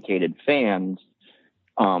really dedicated fans,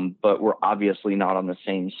 but we're obviously not on the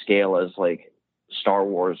same scale as like Star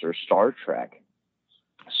Wars or Star Trek.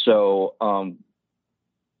 So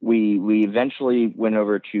we eventually went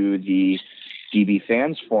over to the DB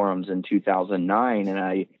Fans forums in 2009, and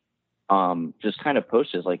I just kind of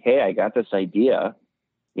posted like, hey, I got this idea.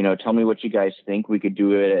 Tell me what you guys think. We could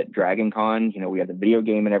do it at Dragon Con. We had the video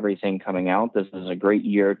game and everything coming out. This is a great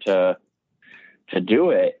year to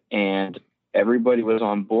do it. And everybody was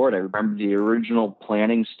on board. I remember the original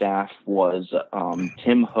planning staff was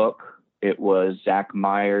Tim Hook. It was Zach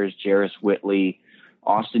Myers, Jarris Whitley,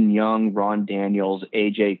 Austin Young, Ron Daniels,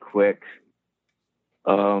 AJ Quick.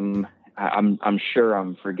 I'm sure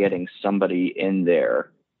I'm forgetting somebody in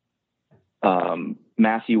there.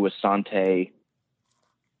 Matthew Wasante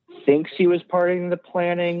thinks he was part of the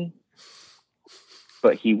planning,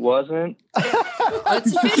 but he wasn't.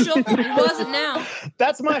 It's official. He wasn't now.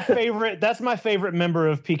 That's my favorite member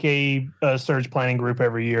of PKE Surge planning group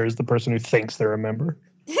every year is the person who thinks they're a member.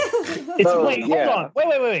 Hold on.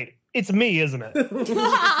 Wait. It's me, isn't it?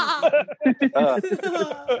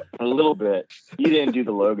 A little bit. You didn't do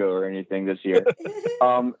the logo or anything this year.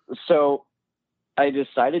 So I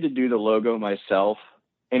decided to do the logo myself,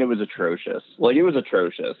 and it was atrocious. Like, it was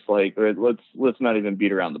atrocious. Like, let's not even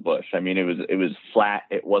beat around the bush. I mean, it was flat.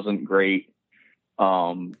 It wasn't great.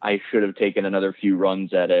 I should have taken another few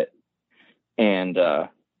runs at it. And,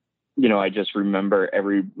 I just remember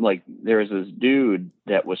there was this dude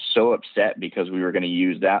that was so upset because we were going to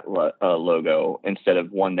use that logo instead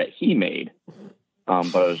of one that he made.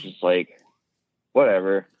 But I was just like,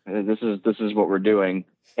 whatever, this is what we're doing.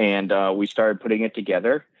 And, we started putting it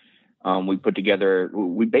together. We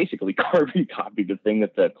basically carbon copied the thing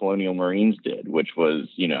that the Colonial Marines did, which was,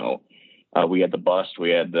 we had the bust,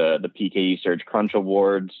 we had the PKE Surge Crunch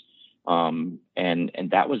Awards, and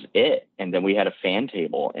that was it. And then we had a fan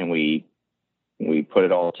table, and we put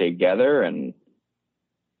it all together, and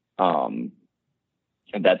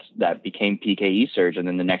that became PKE Surge. And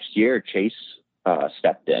then the next year, Chase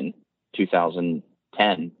stepped in,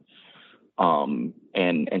 2010,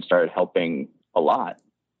 and started helping a lot.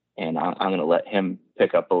 And I'm going to let him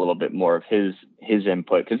pick up a little bit more of his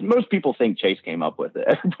input, because most people think Chase came up with it.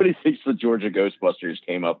 Everybody thinks the Georgia Ghostbusters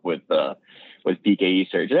came up with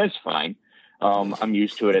PKE Surge, and that's fine. I'm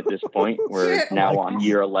used to it at this point. We're now on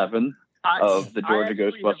year 11 of the Georgia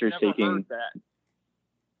Ghostbusters taking.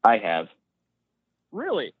 I have.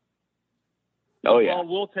 Really? Oh yeah. Well,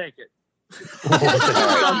 we'll take it.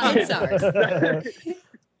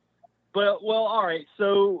 But all right.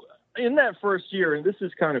 So in that first year, and this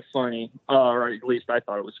is kind of funny, or at least I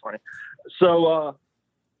thought it was funny. So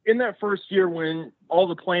in that first year, when all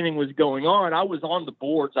the planning was going on, I was on the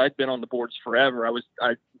boards. I'd been on the boards forever.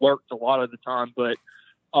 I worked a lot of the time, but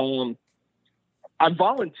I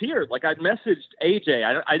volunteered. Like, I'd messaged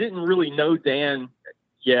AJ. I didn't really know Dan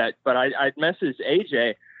yet, but I'd messaged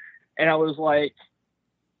AJ, and I was like,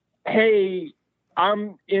 hey,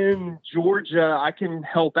 I'm in Georgia. I can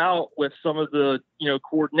help out with some of the,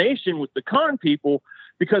 coordination with the con people,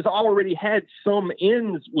 because I already had some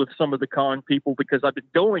ins with some of the con people because I've been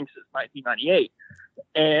going since 1998.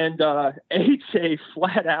 And AJ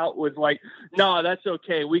flat out was like, no, that's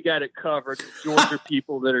okay. We got it covered. The Georgia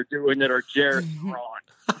people that are doing it are Jarris and Ron.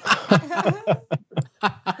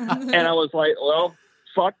 And I was like, well,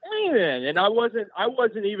 fuck me then. And I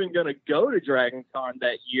wasn't even going to go to Dragon Con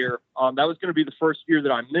that year. That was going to be the first year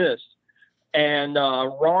that I missed. And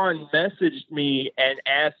Ron messaged me and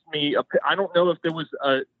asked me, I don't know if there was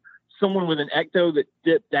someone with an Ecto that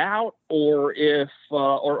dipped out or if,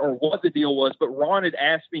 or what the deal was, but Ron had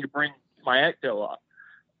asked me to bring my Ecto up.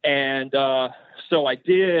 And so I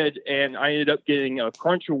did, and I ended up getting a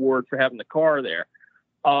Crunch Award for having the car there.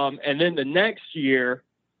 And then the next year,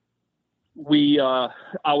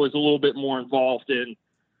 I was a little bit more involved in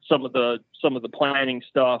some of the planning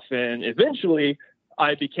stuff, and eventually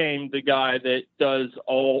I became the guy that does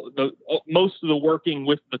most of the working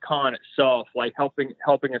with the con itself, like helping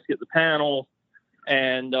us get the panel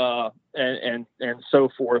and so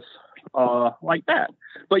forth, like that.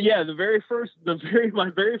 But yeah, my very first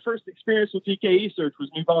experience with PKE Surge was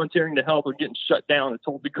me volunteering to help and getting shut down and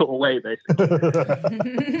told to go away,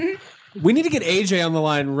 basically. We need to get AJ on the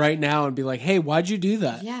line right now and be like, hey, why'd you do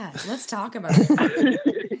that? Yeah, let's talk about it.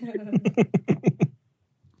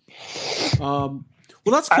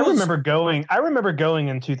 Well, that's cool. I remember going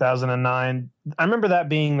in 2009. I remember that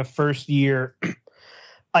being the first year.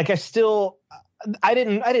 Like I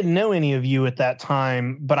didn't know any of you at that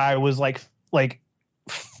time, but I was like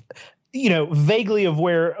vaguely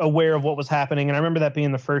aware of what was happening. And I remember that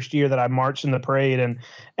being the first year that I marched in the parade, and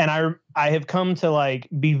I have come to like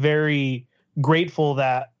be very grateful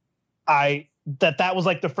that that was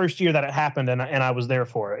like the first year that it happened, and I was there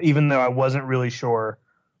for it, even though I wasn't really sure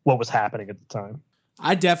what was happening at the time.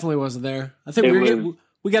 I definitely wasn't there. I think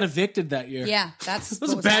we got evicted that year. Yeah, it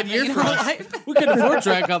was a bad year for us. We couldn't afford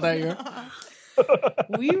DragCon that year.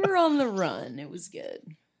 We were on the run. It was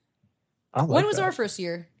good. When was our first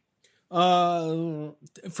year? For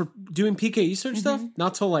doing PKE search stuff,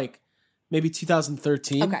 not till like maybe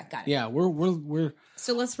 2013. Okay, got it. Yeah, we're.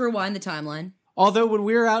 So let's rewind the timeline. Although when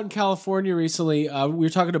we were out in California recently, we were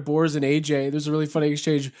talking to Boars and AJ. There's a really funny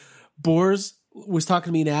exchange. Boars was talking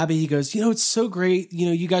to me and Abby. He goes, it's so great.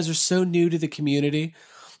 You guys are so new to the community,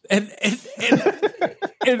 and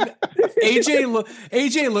AJ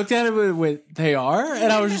looked at him and went, "They are,"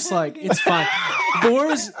 and I was just like, "It's fine."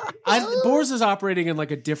 Boars is operating in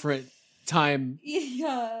like a different time.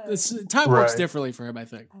 Yeah, time works differently for him. I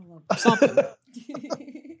think something.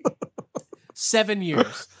 7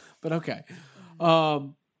 years, but okay.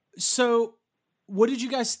 So what did you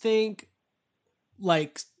guys think?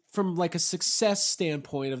 Like from like a success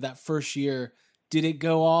standpoint of that first year, did it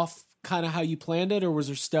go off kind of how you planned it, or was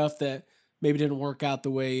there stuff that maybe didn't work out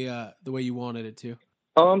the way you wanted it to?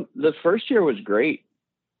 The first year was great.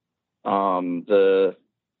 The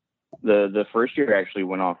first year actually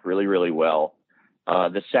went off really, really well.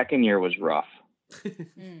 The second year was rough.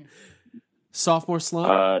 Sophomore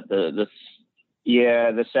slump? The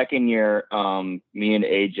second year, me and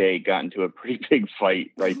AJ got into a pretty big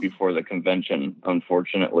fight right before the convention,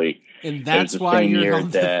 unfortunately. And that's why you're on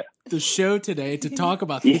the show today to talk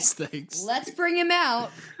about these things. Let's bring him out.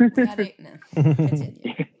 Continue.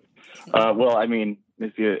 Well, I mean,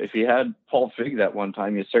 if you had Paul Fig that one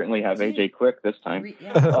time, you certainly have AJ Quick this time.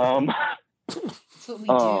 That's what we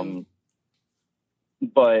do.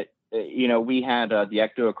 But we had the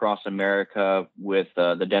Ecto Across America with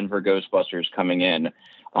the Denver Ghostbusters coming in.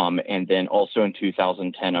 And then also in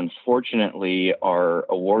 2010, unfortunately, our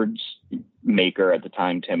awards maker at the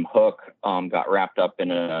time, Tim Hook, got wrapped up in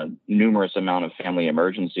a numerous amount of family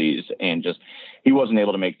emergencies, and he wasn't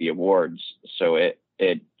able to make the awards. So it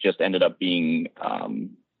just ended up being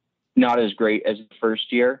not as great as the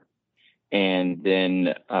first year. And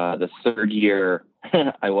then the third year,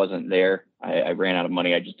 I wasn't there. I ran out of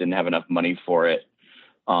money. I just didn't have enough money for it.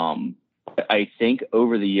 I think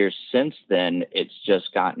over the years since then, it's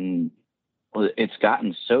gotten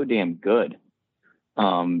so damn good.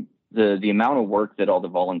 The amount of work that all the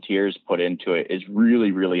volunteers put into it is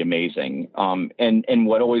really, really amazing. And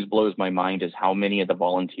what always blows my mind is how many of the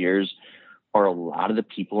volunteers are a lot of the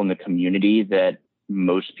people in the community that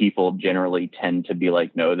most people generally tend to be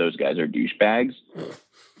like, no, those guys are douchebags.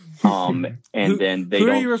 And then they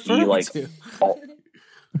don't see like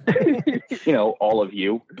all of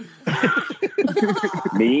you.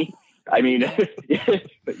 Me. I mean,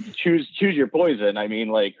 choose your poison. I mean,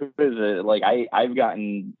 like, who is it? Like, I've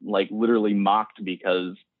gotten like literally mocked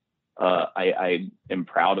because I am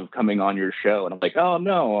proud of coming on your show, and I'm like, oh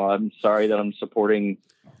no, I'm sorry that I'm supporting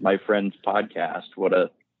my friend's podcast. What a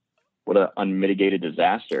unmitigated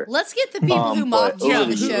disaster. Let's get the people who mocked you on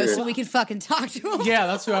the show so we can fucking talk to them. Yeah,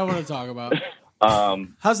 that's who I want to talk about.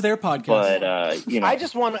 How's their podcast? But I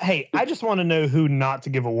just want to know who not to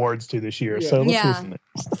give awards to this year. Yeah. So let's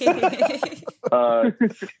listen.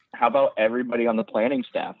 How about everybody on the planning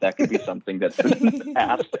staff? That could be something that's been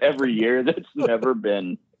asked every year. That's never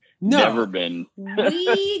been.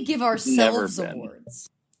 We give ourselves awards.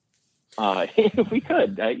 We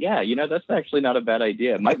could. That's actually not a bad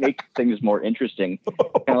idea. It might make things more interesting.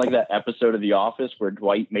 Kind of like that episode of The Office where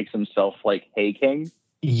Dwight makes himself like Hey King.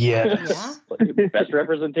 Yes. Yeah. Best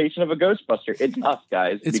representation of a Ghostbuster. It's us,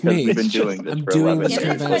 guys. It's because me. We've been doing this I'm for doing 11 this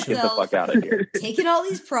years. Let's get the fuck out of here. Taking all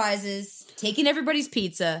these prizes, taking everybody's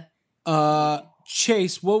pizza.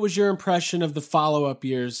 Chase, what was your impression of the follow-up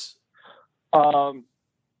years? The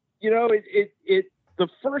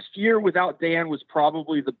first year without Dan was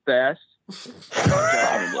probably the best.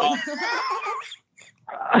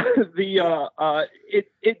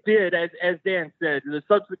 It did, as Dan said. The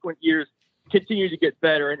subsequent years continue to get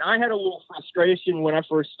better, and I had a little frustration when I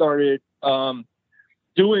first started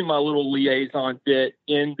doing my little liaison bit,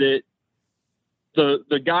 in that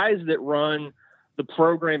the guys that run the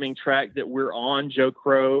programming track that we're on, Joe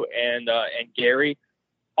Crow and Gary,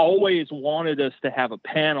 always wanted us to have a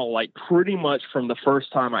panel, like pretty much from the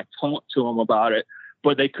first time I talked to them about it.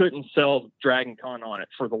 but they couldn't sell Dragon Con on it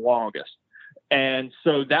for the longest. And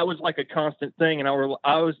so that was like a constant thing. And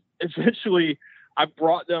I was eventually, I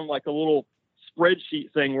brought them like a little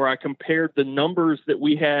spreadsheet thing where I compared the numbers that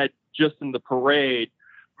we had just in the parade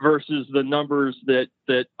versus the numbers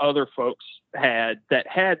that other folks had that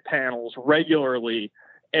had panels regularly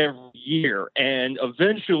every year. And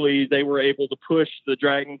eventually they were able to push the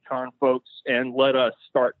Dragon Con folks and let us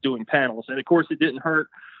start doing panels. And of course it didn't hurt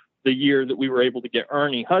the year that we were able to get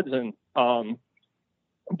Ernie Hudson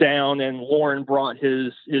down, and Lauren brought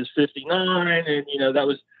his 59, and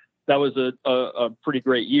that was a pretty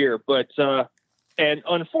great year. But and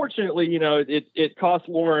unfortunately, it cost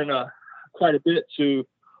Lauren quite a bit to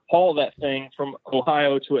haul that thing from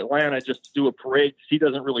Ohio to Atlanta just to do a parade. He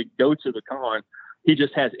doesn't really go to the con. He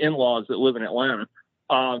just has in-laws that live in Atlanta.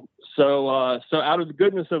 So out of the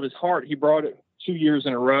goodness of his heart, he brought it 2 years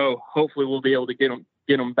in a row. Hopefully we'll be able to get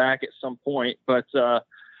him back at some point. But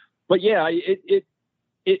yeah,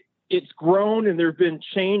 it's grown, and there've been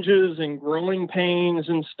changes and growing pains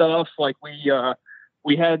and stuff. Like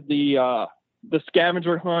we had the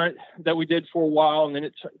scavenger hunt that we did for a while,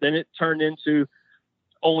 and then it turned into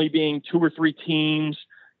only being 2 or 3 teams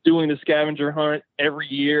doing the scavenger hunt every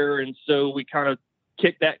year. And so we kind of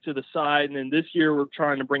kicked that to the side. And then this year we're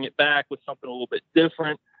trying to bring it back with something a little bit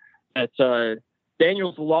different that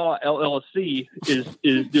Daniel's Law LLC is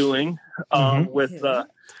doing with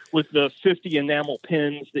the 50 enamel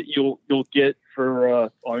pins that you'll get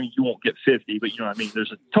for, you won't get 50, but you know what I mean?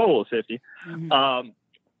 There's a total of 50. Mm-hmm.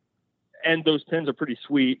 And those pins are pretty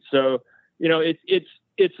sweet. So,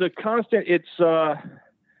 it's a constant,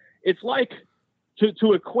 it's like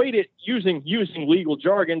to equate it using legal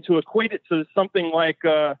jargon, to equate it to something like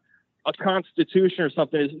a constitution or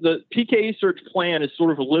something. Is the PKE Surge plan is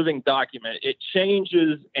sort of a living document. It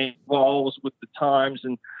changes and evolves with the times,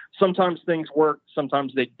 and sometimes things work,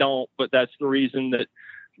 sometimes they don't. But that's the reason that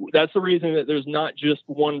there's not just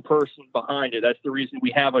one person behind it. That's the reason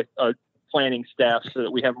we have a planning staff, so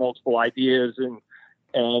that we have multiple ideas and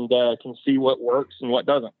can see what works and what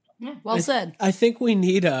doesn't. Yeah, well said. I think we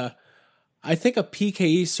need a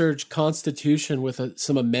PKE Surge constitution with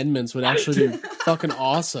some amendments would actually be fucking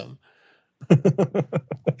awesome.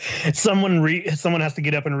 Someone has to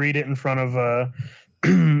get up and read it in front of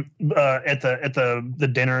at the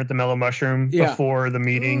dinner at the Mellow Mushroom before the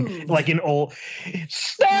meeting. Ooh. Like in old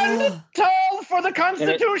stand tall for the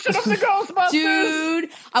Constitution of the Ghostbusters. Dude,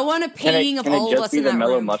 I want a painting of all of us in that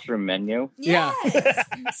Mellow room. Mushroom menu. Yes.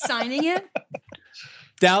 Signing it.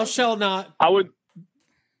 Thou shall not. I would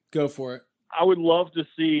go for it. I would love to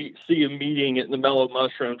see a meeting at the Mellow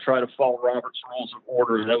Mushroom try to follow Robert's Rules of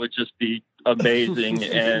Order. That would just be amazing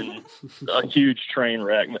and a huge train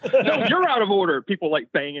wreck. No, you're out of order. People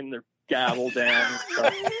like banging their gavel down.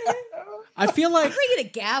 I feel like I'm bringing a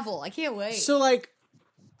gavel. I can't wait. So, like,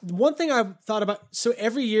 one thing I've thought about. So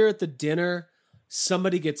every year at the dinner,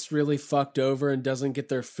 somebody gets really fucked over and doesn't get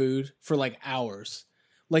their food for like hours.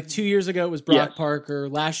 Like 2 years ago, it was Brock Parker.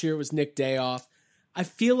 Last year, it was Nick Dayoff. I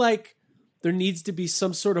feel like there needs to be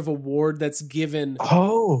some sort of award that's given.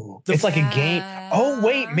 Oh, it's like a game. Oh,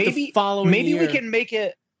 wait, maybe year. we can make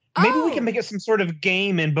it. Maybe we can make it some sort of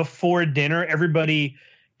game, and before dinner, everybody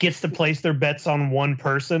gets to place their bets on one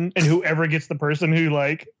person, and whoever gets the person who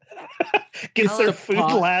gets their food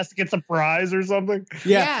last gets a prize or something.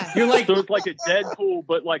 Yeah. You're like, so it's like a Deadpool,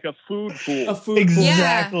 but like a food pool.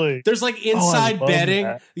 Exactly. Yeah. There's like inside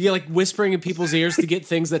betting. You're like whispering in people's ears to get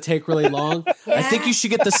things that take really long. Yeah. I think you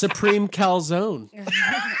should get the Supreme Calzone.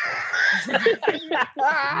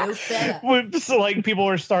 No setup. So like people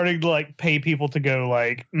are starting to like pay people to go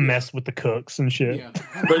like mess with the cooks and shit. Yeah.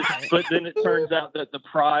 But then it turns out that the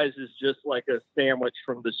prize is just like a sandwich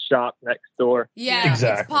from the shop next door. Yeah,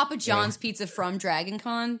 exactly. It's Papa John's pizza from Dragon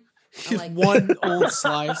Con. Like one old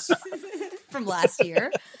slice from last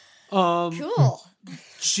year. Cool.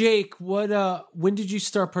 Jake, when did you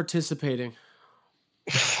start participating?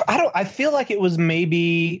 I feel like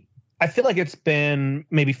it's been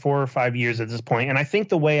maybe 4 or 5 years at this point. And I think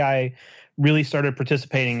the way I really started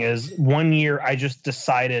participating is one year I just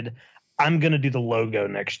decided I'm going to do the logo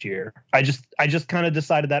next year. I just kind of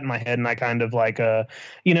decided that in my head, and I kind of like,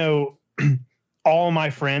 all my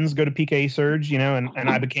friends go to PKE Surge, and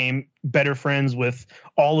I became better friends with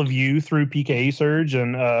all of you through PKE Surge.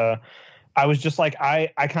 And I was just like, I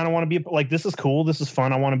kind of want to be like, this is cool. This is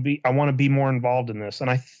fun. I want to be more involved in this. And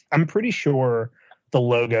I'm pretty sure the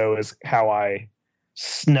logo is how I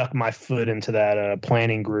snuck my foot into that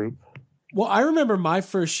planning group. Well, I remember my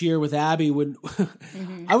first year with Abby when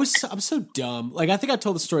I'm so dumb. Like, I think I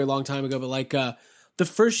told the story a long time ago, but like, the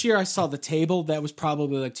first year I saw the table, that was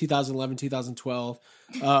probably like 2011, 2012.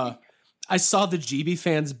 I saw the GB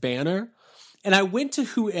Fans banner, and I went to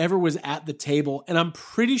whoever was at the table, and I'm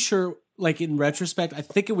pretty sure, like in retrospect, I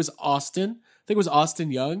think it was Austin. I think it was Austin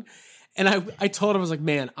Young. And I told him, I was like,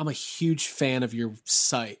 man, I'm a huge fan of your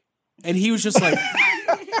site. And he was just like,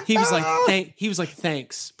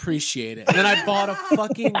 thanks, appreciate it. And then I bought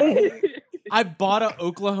a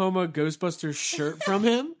Oklahoma Ghostbusters shirt from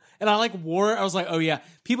him. And I like wore it. I was like, oh yeah.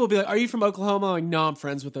 People would be like, are you from Oklahoma? I'm like, no, I'm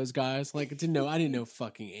friends with those guys. Like I didn't know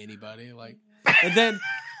fucking anybody. Like, and then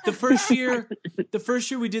the first year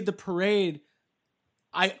we did the parade,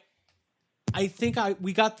 I think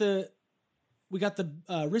we got the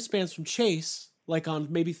wristbands from Chase, like on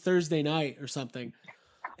maybe Thursday night or something.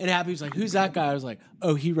 And Abby was like, who's that guy? I was like,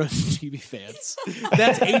 oh, he runs GB Fans.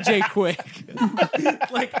 That's AJ Quick.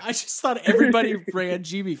 Like, I just thought everybody ran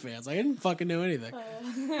GB Fans. I didn't fucking know anything.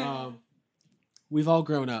 We've all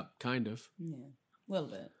grown up, kind of. Yeah, a little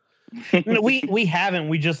bit. No, we haven't.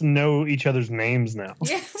 We just know each other's names now.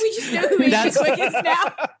 Yeah, we just know who AJ Quick is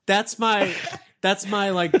now. That's my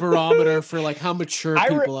like barometer for like how mature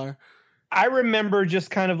people are. I remember just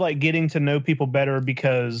kind of like getting to know people better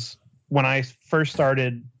because when I first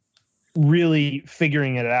started really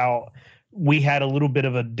figuring it out, we had a little bit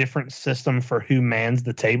of a different system for who mans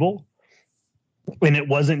the table. And it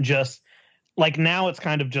wasn't just like, now it's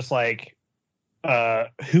kind of just like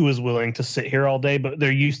who is willing to sit here all day. But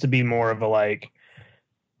there used to be more of a like,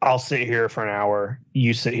 I'll sit here for an hour.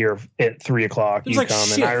 You sit here at 3:00. You like come.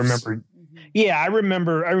 Shifts. And I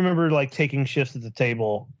remember, I remember like taking shifts at the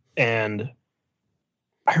table, and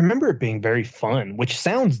I remember it being very fun, which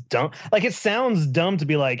sounds dumb. Like it sounds dumb to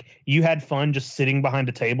be like, you had fun just sitting behind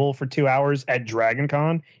a table for 2 hours at Dragon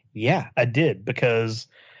Con. Yeah, I did, because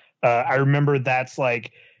I remember that's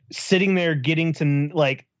like sitting there, getting to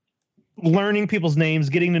like learning people's names,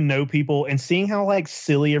 getting to know people, and seeing how like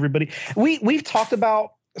silly everybody. We've talked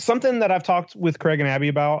about something that I've talked with Craig and Abby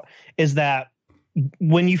about is that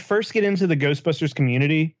when you first get into the Ghostbusters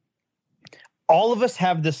community, all of us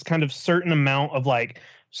have this kind of certain amount of like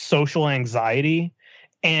social anxiety.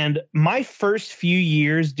 And my first few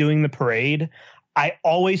years doing the parade, I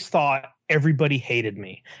always thought everybody hated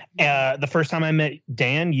me. The first time I met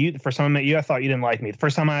Dan, the first time I met you, I thought you didn't like me. The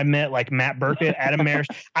first time I met like Matt Burkett, Adam Marish,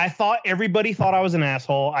 I thought everybody thought I was an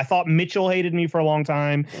asshole. I thought Mitchell hated me for a long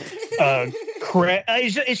time.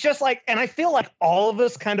 It's just like, and I feel like all of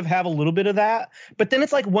us kind of have a little bit of that. But then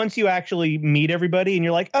it's like once you actually meet everybody and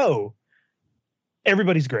you're like, oh,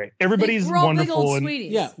 everybody's great. Everybody's wonderful. And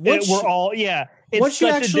yeah, we're all, yeah. It's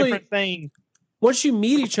such a different thing. Once you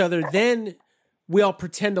meet each other, then we all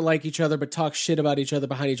pretend to like each other, but talk shit about each other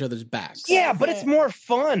behind each other's backs. Yeah, but it's more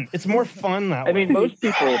fun. It's more fun that way. I mean, most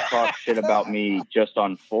people talk shit about me just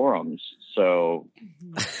on forums, so,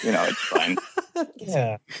 it's fine.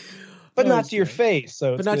 Yeah. But not to your face.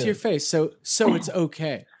 So but not to your face. So it's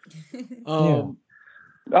okay.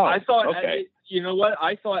 I thought, okay. You know what?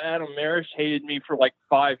 I thought Adam Marish hated me for like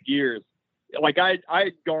 5 years. Like I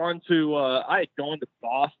had gone to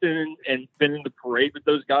Boston and been in the parade with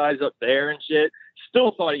those guys up there and shit.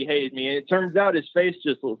 Still thought he hated me, and it turns out his face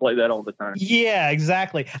just looks like that all the time. Yeah,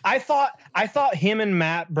 exactly. I thought him and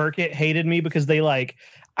Matt Burkett hated me because they like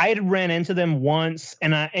I had ran into them once,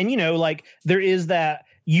 and like there is that.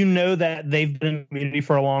 That they've been in the community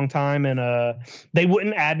for a long time, and they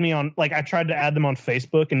wouldn't add me on. Like I tried to add them on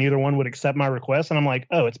Facebook, and neither one would accept my request. And I'm like,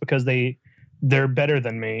 oh, it's because they're better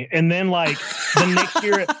than me. And then like the next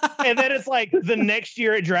year, and then it's like the next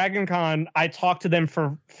year at Dragon Con, I talked to them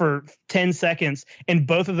for 10 seconds, and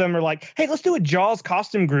both of them are like, hey, let's do a Jaws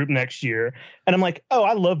costume group next year. And I'm like, oh,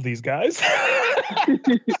 I love these guys.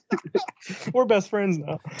 We're best friends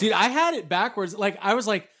now, dude. I had it backwards. Like I was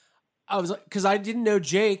like, because I didn't know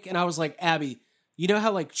Jake, and I was like, Abby, you know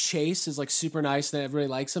how like Chase is like super nice and everybody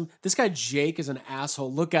likes him? This guy Jake is an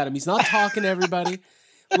asshole. Look at him. He's not talking to everybody.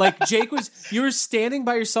 Like Jake you were standing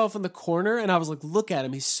by yourself in the corner, and I was like, look at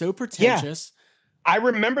him. He's so pretentious. Yeah, I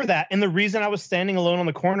remember that. And the reason I was standing alone on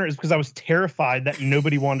the corner is because I was terrified that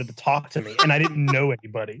nobody wanted to talk to me, and I didn't know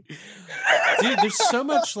anybody. Dude, there's so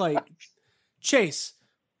much like Chase.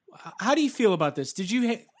 How do you feel about this? Did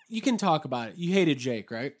you can talk about it. You hated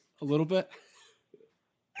Jake, right? A little bit.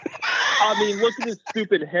 I mean, look at his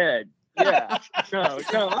stupid head. Yeah. No.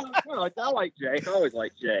 I like Jake. I always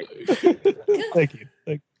like Jake. Thank you.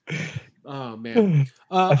 Oh man.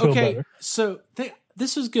 Okay. Better. So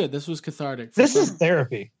this was good. This was cathartic. This is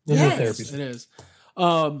therapy. It is.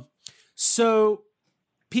 So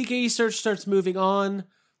PKE Search starts moving on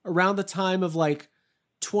around the time of like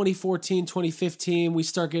 2014, 2015. We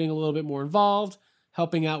start getting a little bit more involved.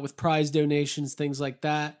 helping out with prize donations, things like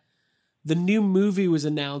that. The new movie was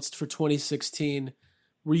announced for 2016.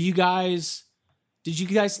 Did you guys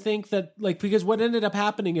think that, like, because what ended up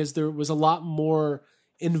happening is there was a lot more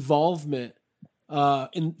involvement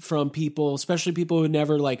from people, especially people who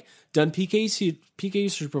never like done PK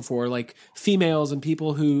research before, like females and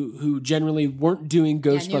people who generally weren't doing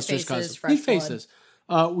Ghostbusters cosplay. New faces.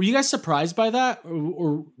 Were you guys surprised by that,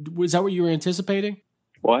 or was that what you were anticipating?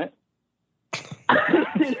 What?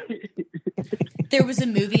 There was a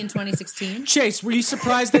movie in 2016. Chase, were you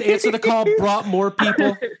surprised that Answer the Call brought more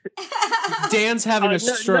people? Dan's having a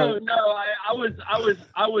stroke. No, I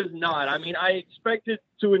was not. I mean, I expected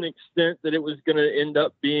to an extent that it was going to end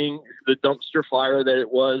up being the dumpster fire that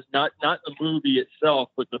it was. Not the movie itself,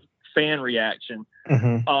 but the fan reaction.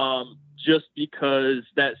 Mm-hmm. Just because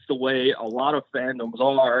that's the way a lot of fandoms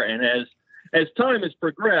are, and as time has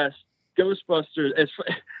progressed, Ghostbusters,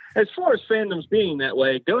 as far as fandoms being that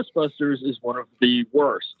way, Ghostbusters is one of the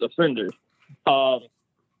worst offenders.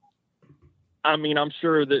 I mean, I'm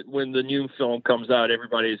sure that when the new film comes out,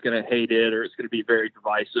 everybody is going to hate it, or it's going to be very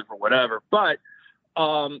divisive or whatever. But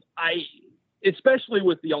especially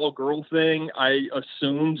with the all-girl thing, I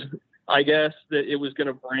assumed, I guess, that it was going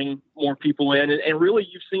to bring more people in. And really,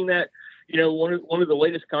 you've seen that, one of the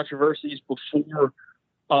latest controversies before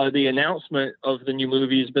the announcement of the new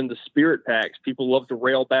movie has been the spirit packs. People love to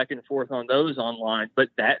rail back and forth on those online, but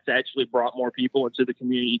that's actually brought more people into the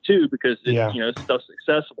community too, because stuff's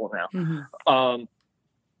accessible now. Mm-hmm.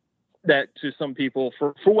 That to some people,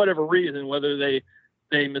 for whatever reason, whether they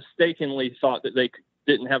mistakenly thought that they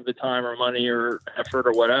didn't have the time or money or effort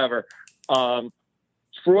or whatever, for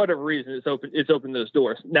whatever reason, it's opened those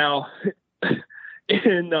doors. Now,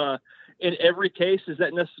 in every case, is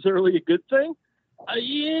that necessarily a good thing?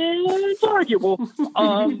 Yeah, it's arguable.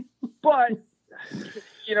 But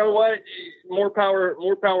you know what? More power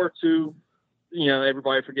to,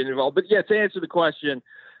 everybody for getting involved. But yeah, to answer the question,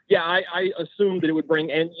 yeah, I assumed that it would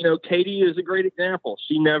bring, and Katie is a great example.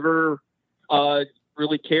 She never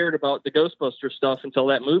really cared about the Ghostbuster stuff until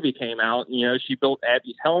that movie came out. She built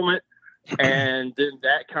Abby's helmet, and then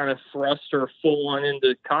that kind of thrust her full on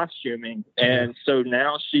into costuming. And so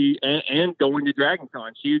now and going to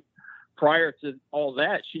DragonCon, prior to all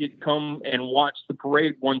that, she had come and watched the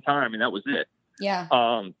parade one time, and that was it. Yeah.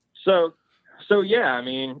 So yeah, I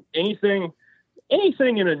mean, anything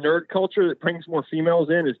in a nerd culture that brings more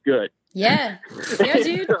females in is good. Yeah. Yeah,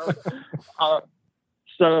 dude.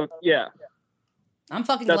 So yeah. I'm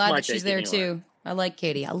fucking glad that she's there too. I like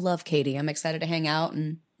Katie. I love Katie. I'm excited to hang out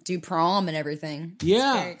and do prom and everything.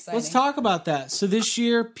 Yeah. Let's talk about that. So this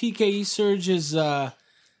year, PKE Surge is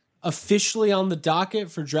officially on the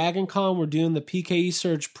docket for DragonCon. We're doing the PKE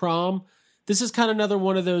Surge prom. This is kind of another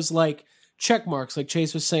one of those like check marks, like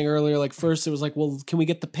Chase was saying earlier. Like first it was like, well, can we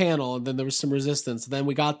get the panel? And then there was some resistance. And then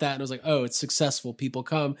we got that and it was like, oh, it's successful. People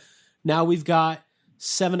come. Now we've got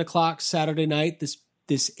 7:00 Saturday night, this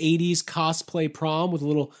 80s cosplay prom with a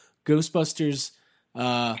little Ghostbusters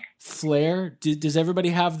flair. Does everybody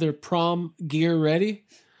have their prom gear ready?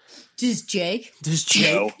 Does Jake?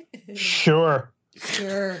 No. Sure. You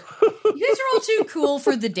guys are all too cool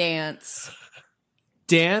for the dance.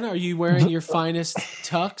 Dan, are you wearing your finest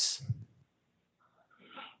tux?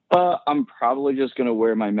 I'm probably just going to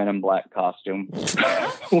wear my Men in Black costume.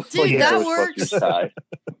 Dude, that works.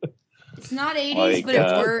 It's not 80s, but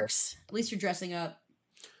it works. At least you're dressing up.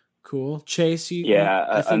 Cool. Chase, you...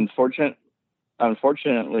 Yeah,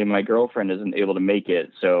 unfortunately, my girlfriend isn't able to make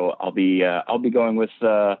it, so I'll be going with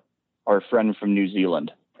our friend from New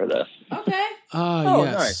Zealand for this. Okay.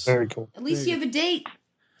 Yes. Nice. Very cool. At least you have a date.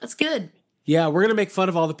 That's good. Yeah, we're going to make fun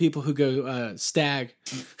of all the people who go stag.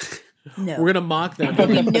 No. We're going to mock them.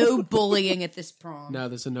 There'll be no bullying at this prom. No,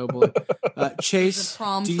 there's a no bullying. Chase,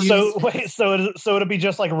 prom so it'll be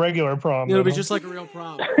just like a regular prom. It'll be just like a real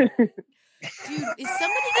prom. Dude, is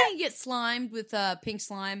somebody going to get slimed with pink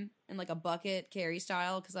slime in like a bucket, Carrie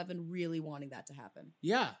style? Because I've been really wanting that to happen.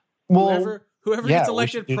 Yeah. Well, whoever gets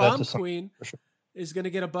elected prom queen is going to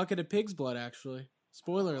get a bucket of pig's blood, actually.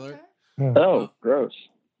 Spoiler alert. Okay. Oh, gross.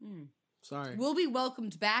 Sorry. We'll be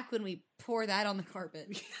welcomed back when we pour that on the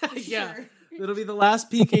carpet. Yeah. Sure. It'll be the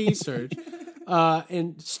last PKE Surge.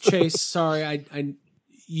 And Chase, sorry, I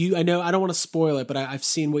know I don't want to spoil it, but I've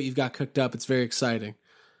seen what you've got cooked up. It's very exciting.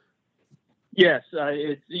 Yes,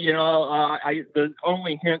 the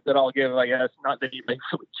only hint that I'll give, I guess, not that anybody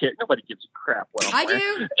really cares. Nobody gives a crap what I'm wearing.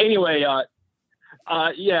 do. Anyway,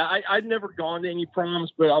 I'd never gone to any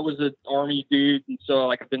proms, but I was an Army dude, and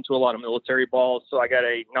so I've been to a lot of military balls. So I got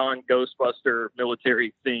a non-Ghostbuster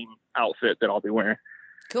military theme outfit that I'll be wearing.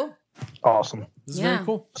 Cool. Awesome. This is very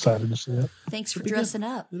cool. Excited to see it. Thanks for dressing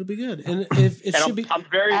up. It'll be good. And if it should be. I'm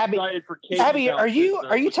very excited for Katie. Abby, are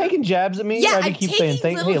you taking jabs at me? Yeah, Abby I'm keeps taking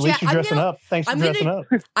saying, "Hey, at little least you're dressing up. Thanks for dressing up."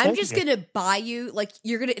 I'm Thank just you. gonna buy you like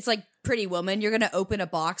it's like Pretty Woman. You're gonna open a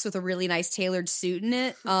box with a really nice tailored suit in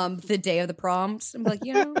it. The day of the proms. I'm like,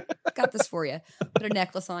 got this for you. Put a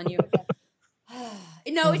necklace on you.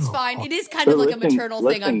 No, it's fine. It is kind of like a maternal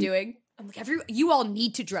thing I'm doing. I'm like, you all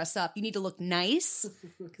need to dress up. You need to look nice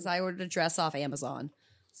because I ordered a dress off Amazon.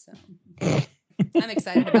 So I'm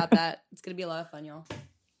excited about that. It's gonna be a lot of fun, y'all.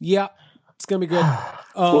 Yeah, it's gonna be good.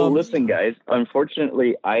 Well, listen, guys.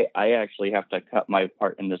 Unfortunately, I actually have to cut my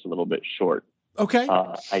part in this a little bit short. Okay.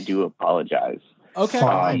 I do apologize.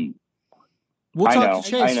 Okay. We'll talk to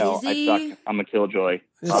Chase. I know. I suck. I'm a killjoy.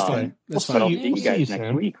 It's fine. That's But I'll fine. see you guys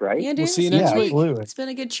next week, right? Yeah, dude. We'll see you next week. It's been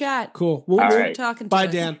a good chat. Cool. All right. Talking to Bye,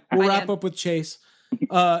 us. Dan. We'll Bye, wrap Dan. up with Chase.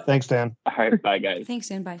 Thanks, Dan. All right. Bye, guys. Thanks,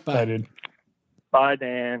 Dan. Bye. Bye, dude. Bye,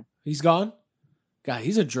 Dan. He's gone? God,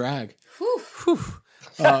 he's a drag. Whew.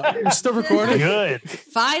 We're still recording? Good.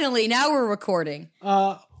 Finally, now we're recording.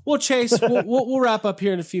 Well, Chase, we'll wrap up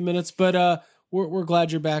here in a few minutes, but we're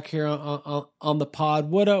glad you're back here on the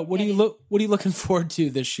pod. What are you looking forward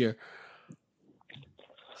to this year?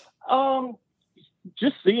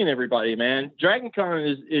 Just seeing everybody, man.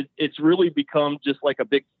 DragonCon it's really become just like a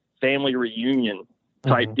big family reunion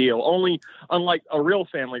type deal. Only unlike a real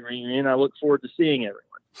family reunion, I look forward to seeing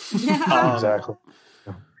everyone. Exactly.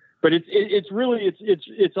 But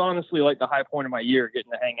it's honestly like the high point of my year,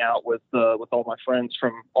 getting to hang out with all my friends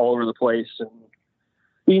from all over the place and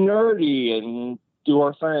be nerdy and do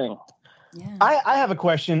our thing. Yeah. I have a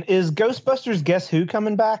question. Is Ghostbusters Guess Who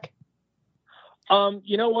coming back?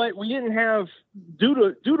 You know what? We didn't have due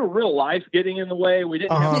to real life getting in the way. We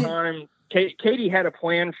didn't have time. Katie had a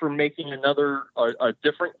plan for making another a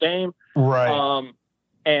different game, right?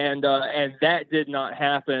 And that did not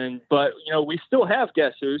happen. But we still have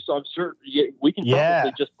Guess Who, so I'm sure we can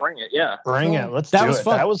probably just bring it. Yeah, bring it. Let's that do was it.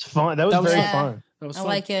 Fun. That was fun. That was very fun. That was I fun.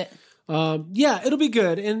 like it. Yeah, it'll be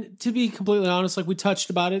good. And to be completely honest, like we touched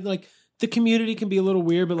about it, like the community can be a little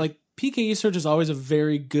weird, but like PKE Surge is always a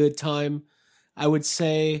very good time. I would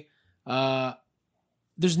say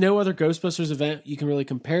there's no other Ghostbusters event you can really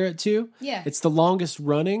compare it to. Yeah. It's the longest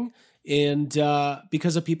running, and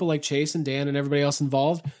because of people like Chase and Dan and everybody else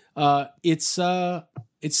involved, it's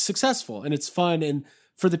successful and it's fun. And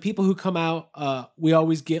for the people who come out, we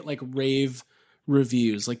always get like rave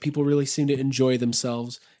reviews. Like people really seem to enjoy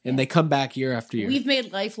themselves, and they come back year after year. We've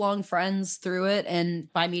made lifelong friends through it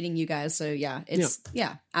and by meeting you guys. So yeah,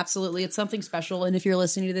 absolutely. It's something special. And if you're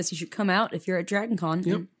listening to this, you should come out if you're at DragonCon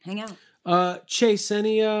and hang out. Chase,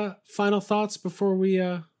 any final thoughts before we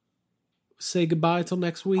say goodbye till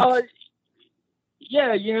next week?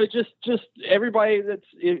 Yeah, just everybody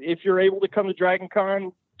if you're able to come to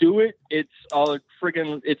DragonCon, do it. It's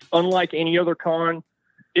it's unlike any other con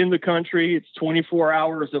in the country. It's 24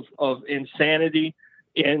 hours of insanity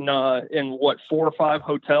in 4 or 5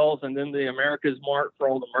 hotels, and then the America's Mart for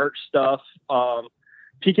all the merch stuff.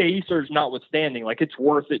 PKE Surge notwithstanding, like it's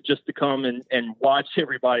worth it just to come and watch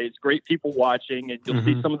everybody. It's great people watching, and you'll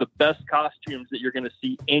see some of the best costumes that you're going to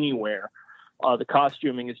see anywhere. The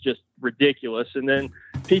costuming is just ridiculous. And then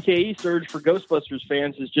PKE Surge for Ghostbusters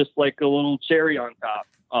fans is just like a little cherry on top.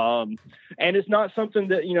 And it's not something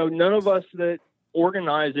that, none of us that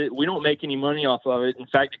organize it, we don't make any money off of it. In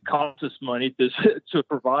fact, it costs us money to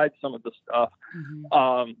provide some of the stuff.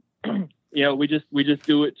 We just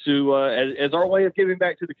do it to as our way of giving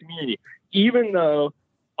back to the community. Even though,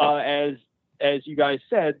 as you guys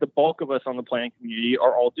said, the bulk of us on the planning community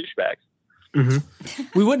are all douchebags.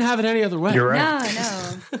 We wouldn't have it any other way. You're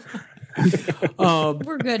right. No.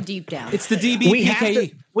 We're good deep down. It's the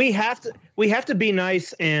DBPKE. We have to be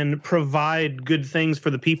nice and provide good things for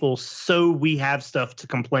the people, so we have stuff to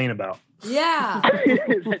complain about. Yeah,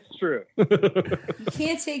 that's true. You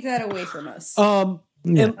can't take that away from us.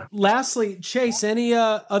 And lastly, Chase, any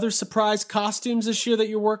other surprise costumes this year that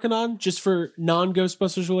you're working on, just for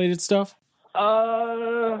non-Ghostbusters related stuff?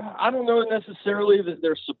 I don't know necessarily that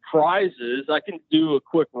they're surprises. I can do a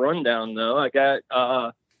quick rundown though. I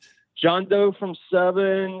got John Doe from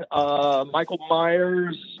 7, Michael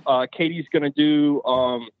Myers. Katie's going to do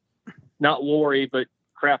not Lori, but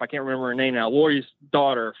crap, I can't remember her name now. Lori's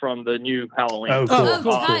daughter from the new Halloween. Oh,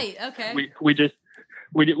 cool. Tight. Okay.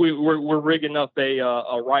 We're rigging up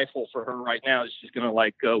a rifle for her right now that she's going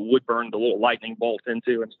to wood burn the little lightning bolt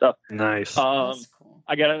into and stuff. Nice. That's cool.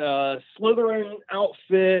 I got a Slytherin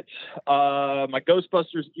outfit, my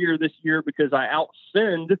Ghostbusters gear this year because I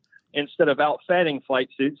out-thinned instead of out-fatting flight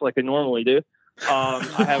suits like I normally do.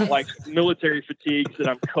 I have like military fatigues that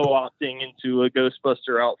I'm co-opting into a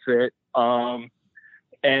Ghostbuster outfit.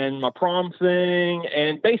 And my prom thing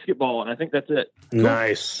and basketball, and I think that's it. Cool.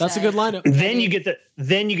 Nice. That's a good lineup. Then you get the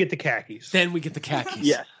khakis. Then we get the khakis.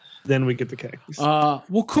 Yes. Then we get the khakis. Well,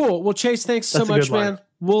 cool. Well, Chase, thanks so That's a much, good line. man.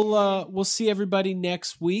 We'll see everybody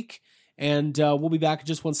next week, and we'll be back in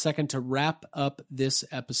just 1 second to wrap up this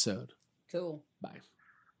episode. Cool. Bye.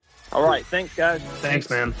 All right. Thanks, guys.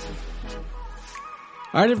 Thanks, man.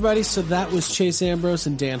 All right, everybody. So that was Chase Ambrose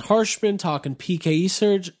and Dan Harshman talking PKE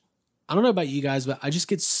Surge. I don't know about you guys, but I just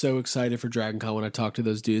get so excited for Dragon Con when I talk to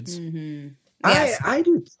those dudes. Mm-hmm. Yes. I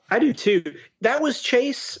do too. That was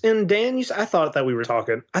Chase and Dan. I thought that we were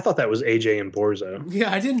talking. I thought that was AJ and Borzo.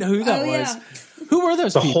 Yeah, I didn't know who that was. Yeah. Who were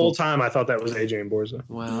those The people? whole time I thought that was AJ and Borzo.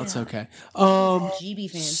 Wow, that's okay.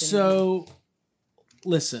 GB fans. So,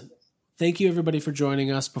 listen. Thank you, everybody, for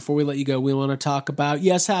joining us. Before we let you go, we want to talk about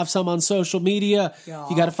Yes Have Some on social media. Yeah.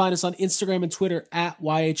 You got to find us on Instagram and Twitter at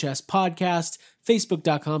YHS Podcast,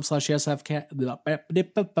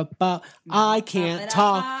 Facebook.com/YesHaveCast. I can't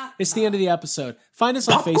talk. It's the end of the episode. Find us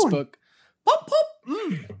on Facebook. Pop, pop.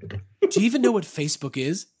 Do you even know what Facebook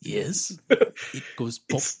is? Yes. It goes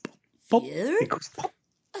pop, pop. It goes pop.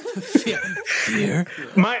 Fear.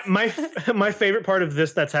 My favorite part of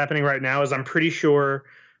this that's happening right now is I'm pretty sure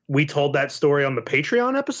we told that story on the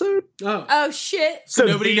Patreon episode. Oh shit! So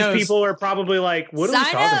nobody these knows. people are probably like, "What are we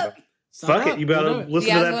Sign talking up. about?" Fuck it, you gotta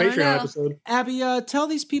listen to that Patreon episode. Abby, tell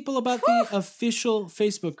these people about the official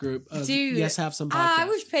Facebook group of Dude, Yes Have Some Podcast. I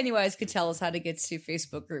wish Pennywise could tell us how to get to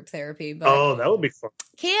Facebook group therapy, but Oh, that would be fun.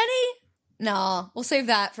 can he? No, we'll save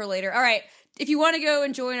that for later. All right. If you want to go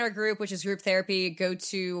and join our group, which is Group Therapy, go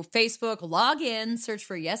to Facebook, log in, search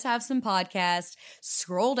for Yes Have Some Podcast,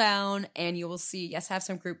 scroll down, and you will see Yes Have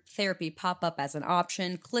Some Group Therapy pop up as an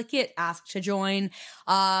option. Click it, ask to join.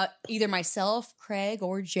 Either myself, Craig,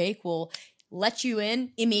 or Jake will let you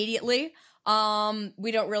in immediately.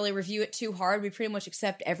 We don't really review it too hard. We pretty much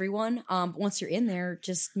accept everyone. But once you're in there,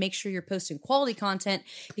 just make sure you're posting quality content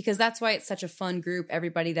because that's why it's such a fun group.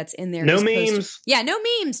 Everybody that's in there. No is memes. posting. Yeah, no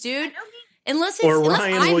memes, dude. Unless Or unless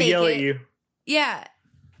Ryan I will make yell it. at you. Yeah.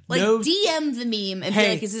 Like No- DM the meme and be Hey,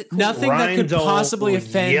 like, is it cool? nothing that Ryan could Dole possibly will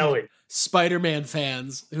offend yell at you. Spider-Man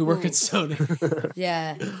fans who work at Sony.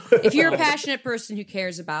 Yeah. If you're a passionate person who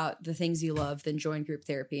cares about the things you love, then join Group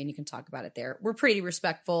Therapy and you can talk about it there. We're pretty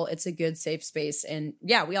respectful. It's a good, safe space. And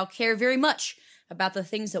yeah, we all care very much about the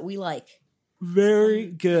things that we like.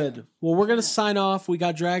 Very good. Well, we're going to sign off. We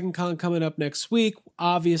got Dragon Con coming up next week.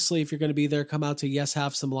 Obviously, if you're going to be there, come out to Yes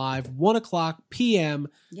Have Some Live, 1:00 p.m.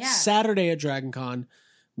 Yeah. Saturday at Dragon Con.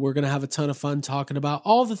 We're going to have a ton of fun talking about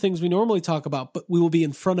all the things we normally talk about, but we will be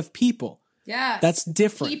in front of people. Yeah. That's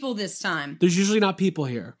different. People this time. There's usually not people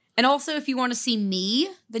here. And also, if you want to see me,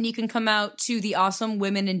 then you can come out to the Awesome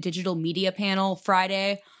Women in Digital Media panel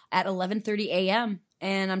Friday at 11:30 a.m.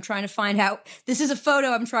 And I'm trying to find out. This is a photo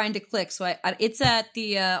I'm trying to click. So it's at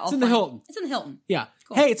the. It's in the Hilton. It's in the Hilton. Yeah.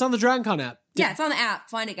 Cool. Hey, it's on the Dragon Con app. Yeah, it's on the app.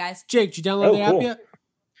 Find it, guys. Jake, did you download the app cool. yet?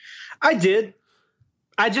 I did.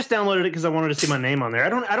 I just downloaded it because I wanted to see my name on there. I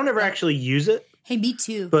don't ever actually use it, Hey, me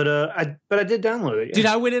too. but I did download it. Yeah. Dude,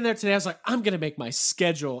 I went in there today. I was like, I'm going to make my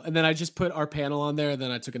schedule. And then I just put our panel on there and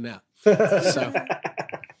then I took a nap. So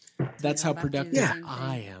that's how about to do the productive same thing.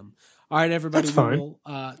 I am. All right, everybody. That's We fine. will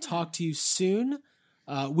talk to you soon.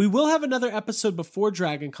 We will have another episode before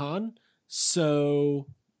Dragon Con. So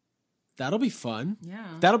that'll be fun. Yeah.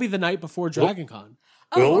 That'll be the night before Dragon Con.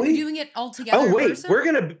 Oh, Will are we we? doing it all together? Oh in wait, person?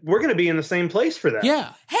 we're gonna be in the same place for that.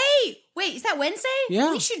 Yeah. Hey, wait, is that Wednesday?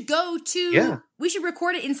 Yeah. We should go to. Yeah. We should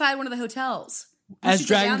record it inside one of the hotels. We As should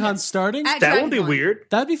go Dragon down Con's there. starting? At That would be DragonCon. weird.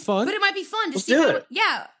 That'd be fun. But it might be fun to Let's see do how. it.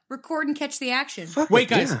 Yeah, record and catch the action. Fuck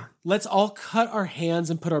Wait, it, guys, yeah. let's all cut our hands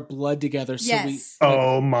and put our blood together. So Yes.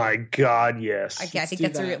 Oh my god, yes. Okay, I think do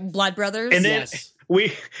that's that. a Blood Brothers. And then Yes.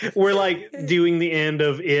 we're like doing the end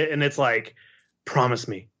of it, and it's like, promise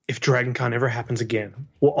me, if Dragon Con ever happens again,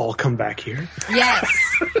 we'll all come back here. yes,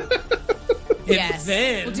 And yes.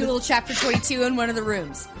 then- We'll do a little chapter 22 in one of the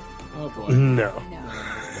rooms. Oh, boy. No. No,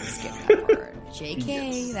 skip that part.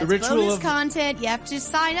 JK, that's ritual bonus of- content. You have to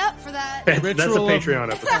sign up for that. That's a Ritual of-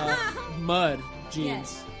 Patreon episode. Mud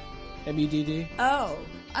jeans. Yes. MUDD. Oh,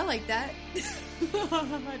 I like that. I don't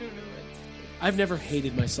know what. I've never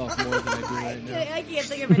hated myself more than I do right now. I can't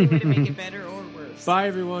think of any way to make it better or worse. Bye,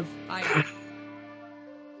 everyone. Bye.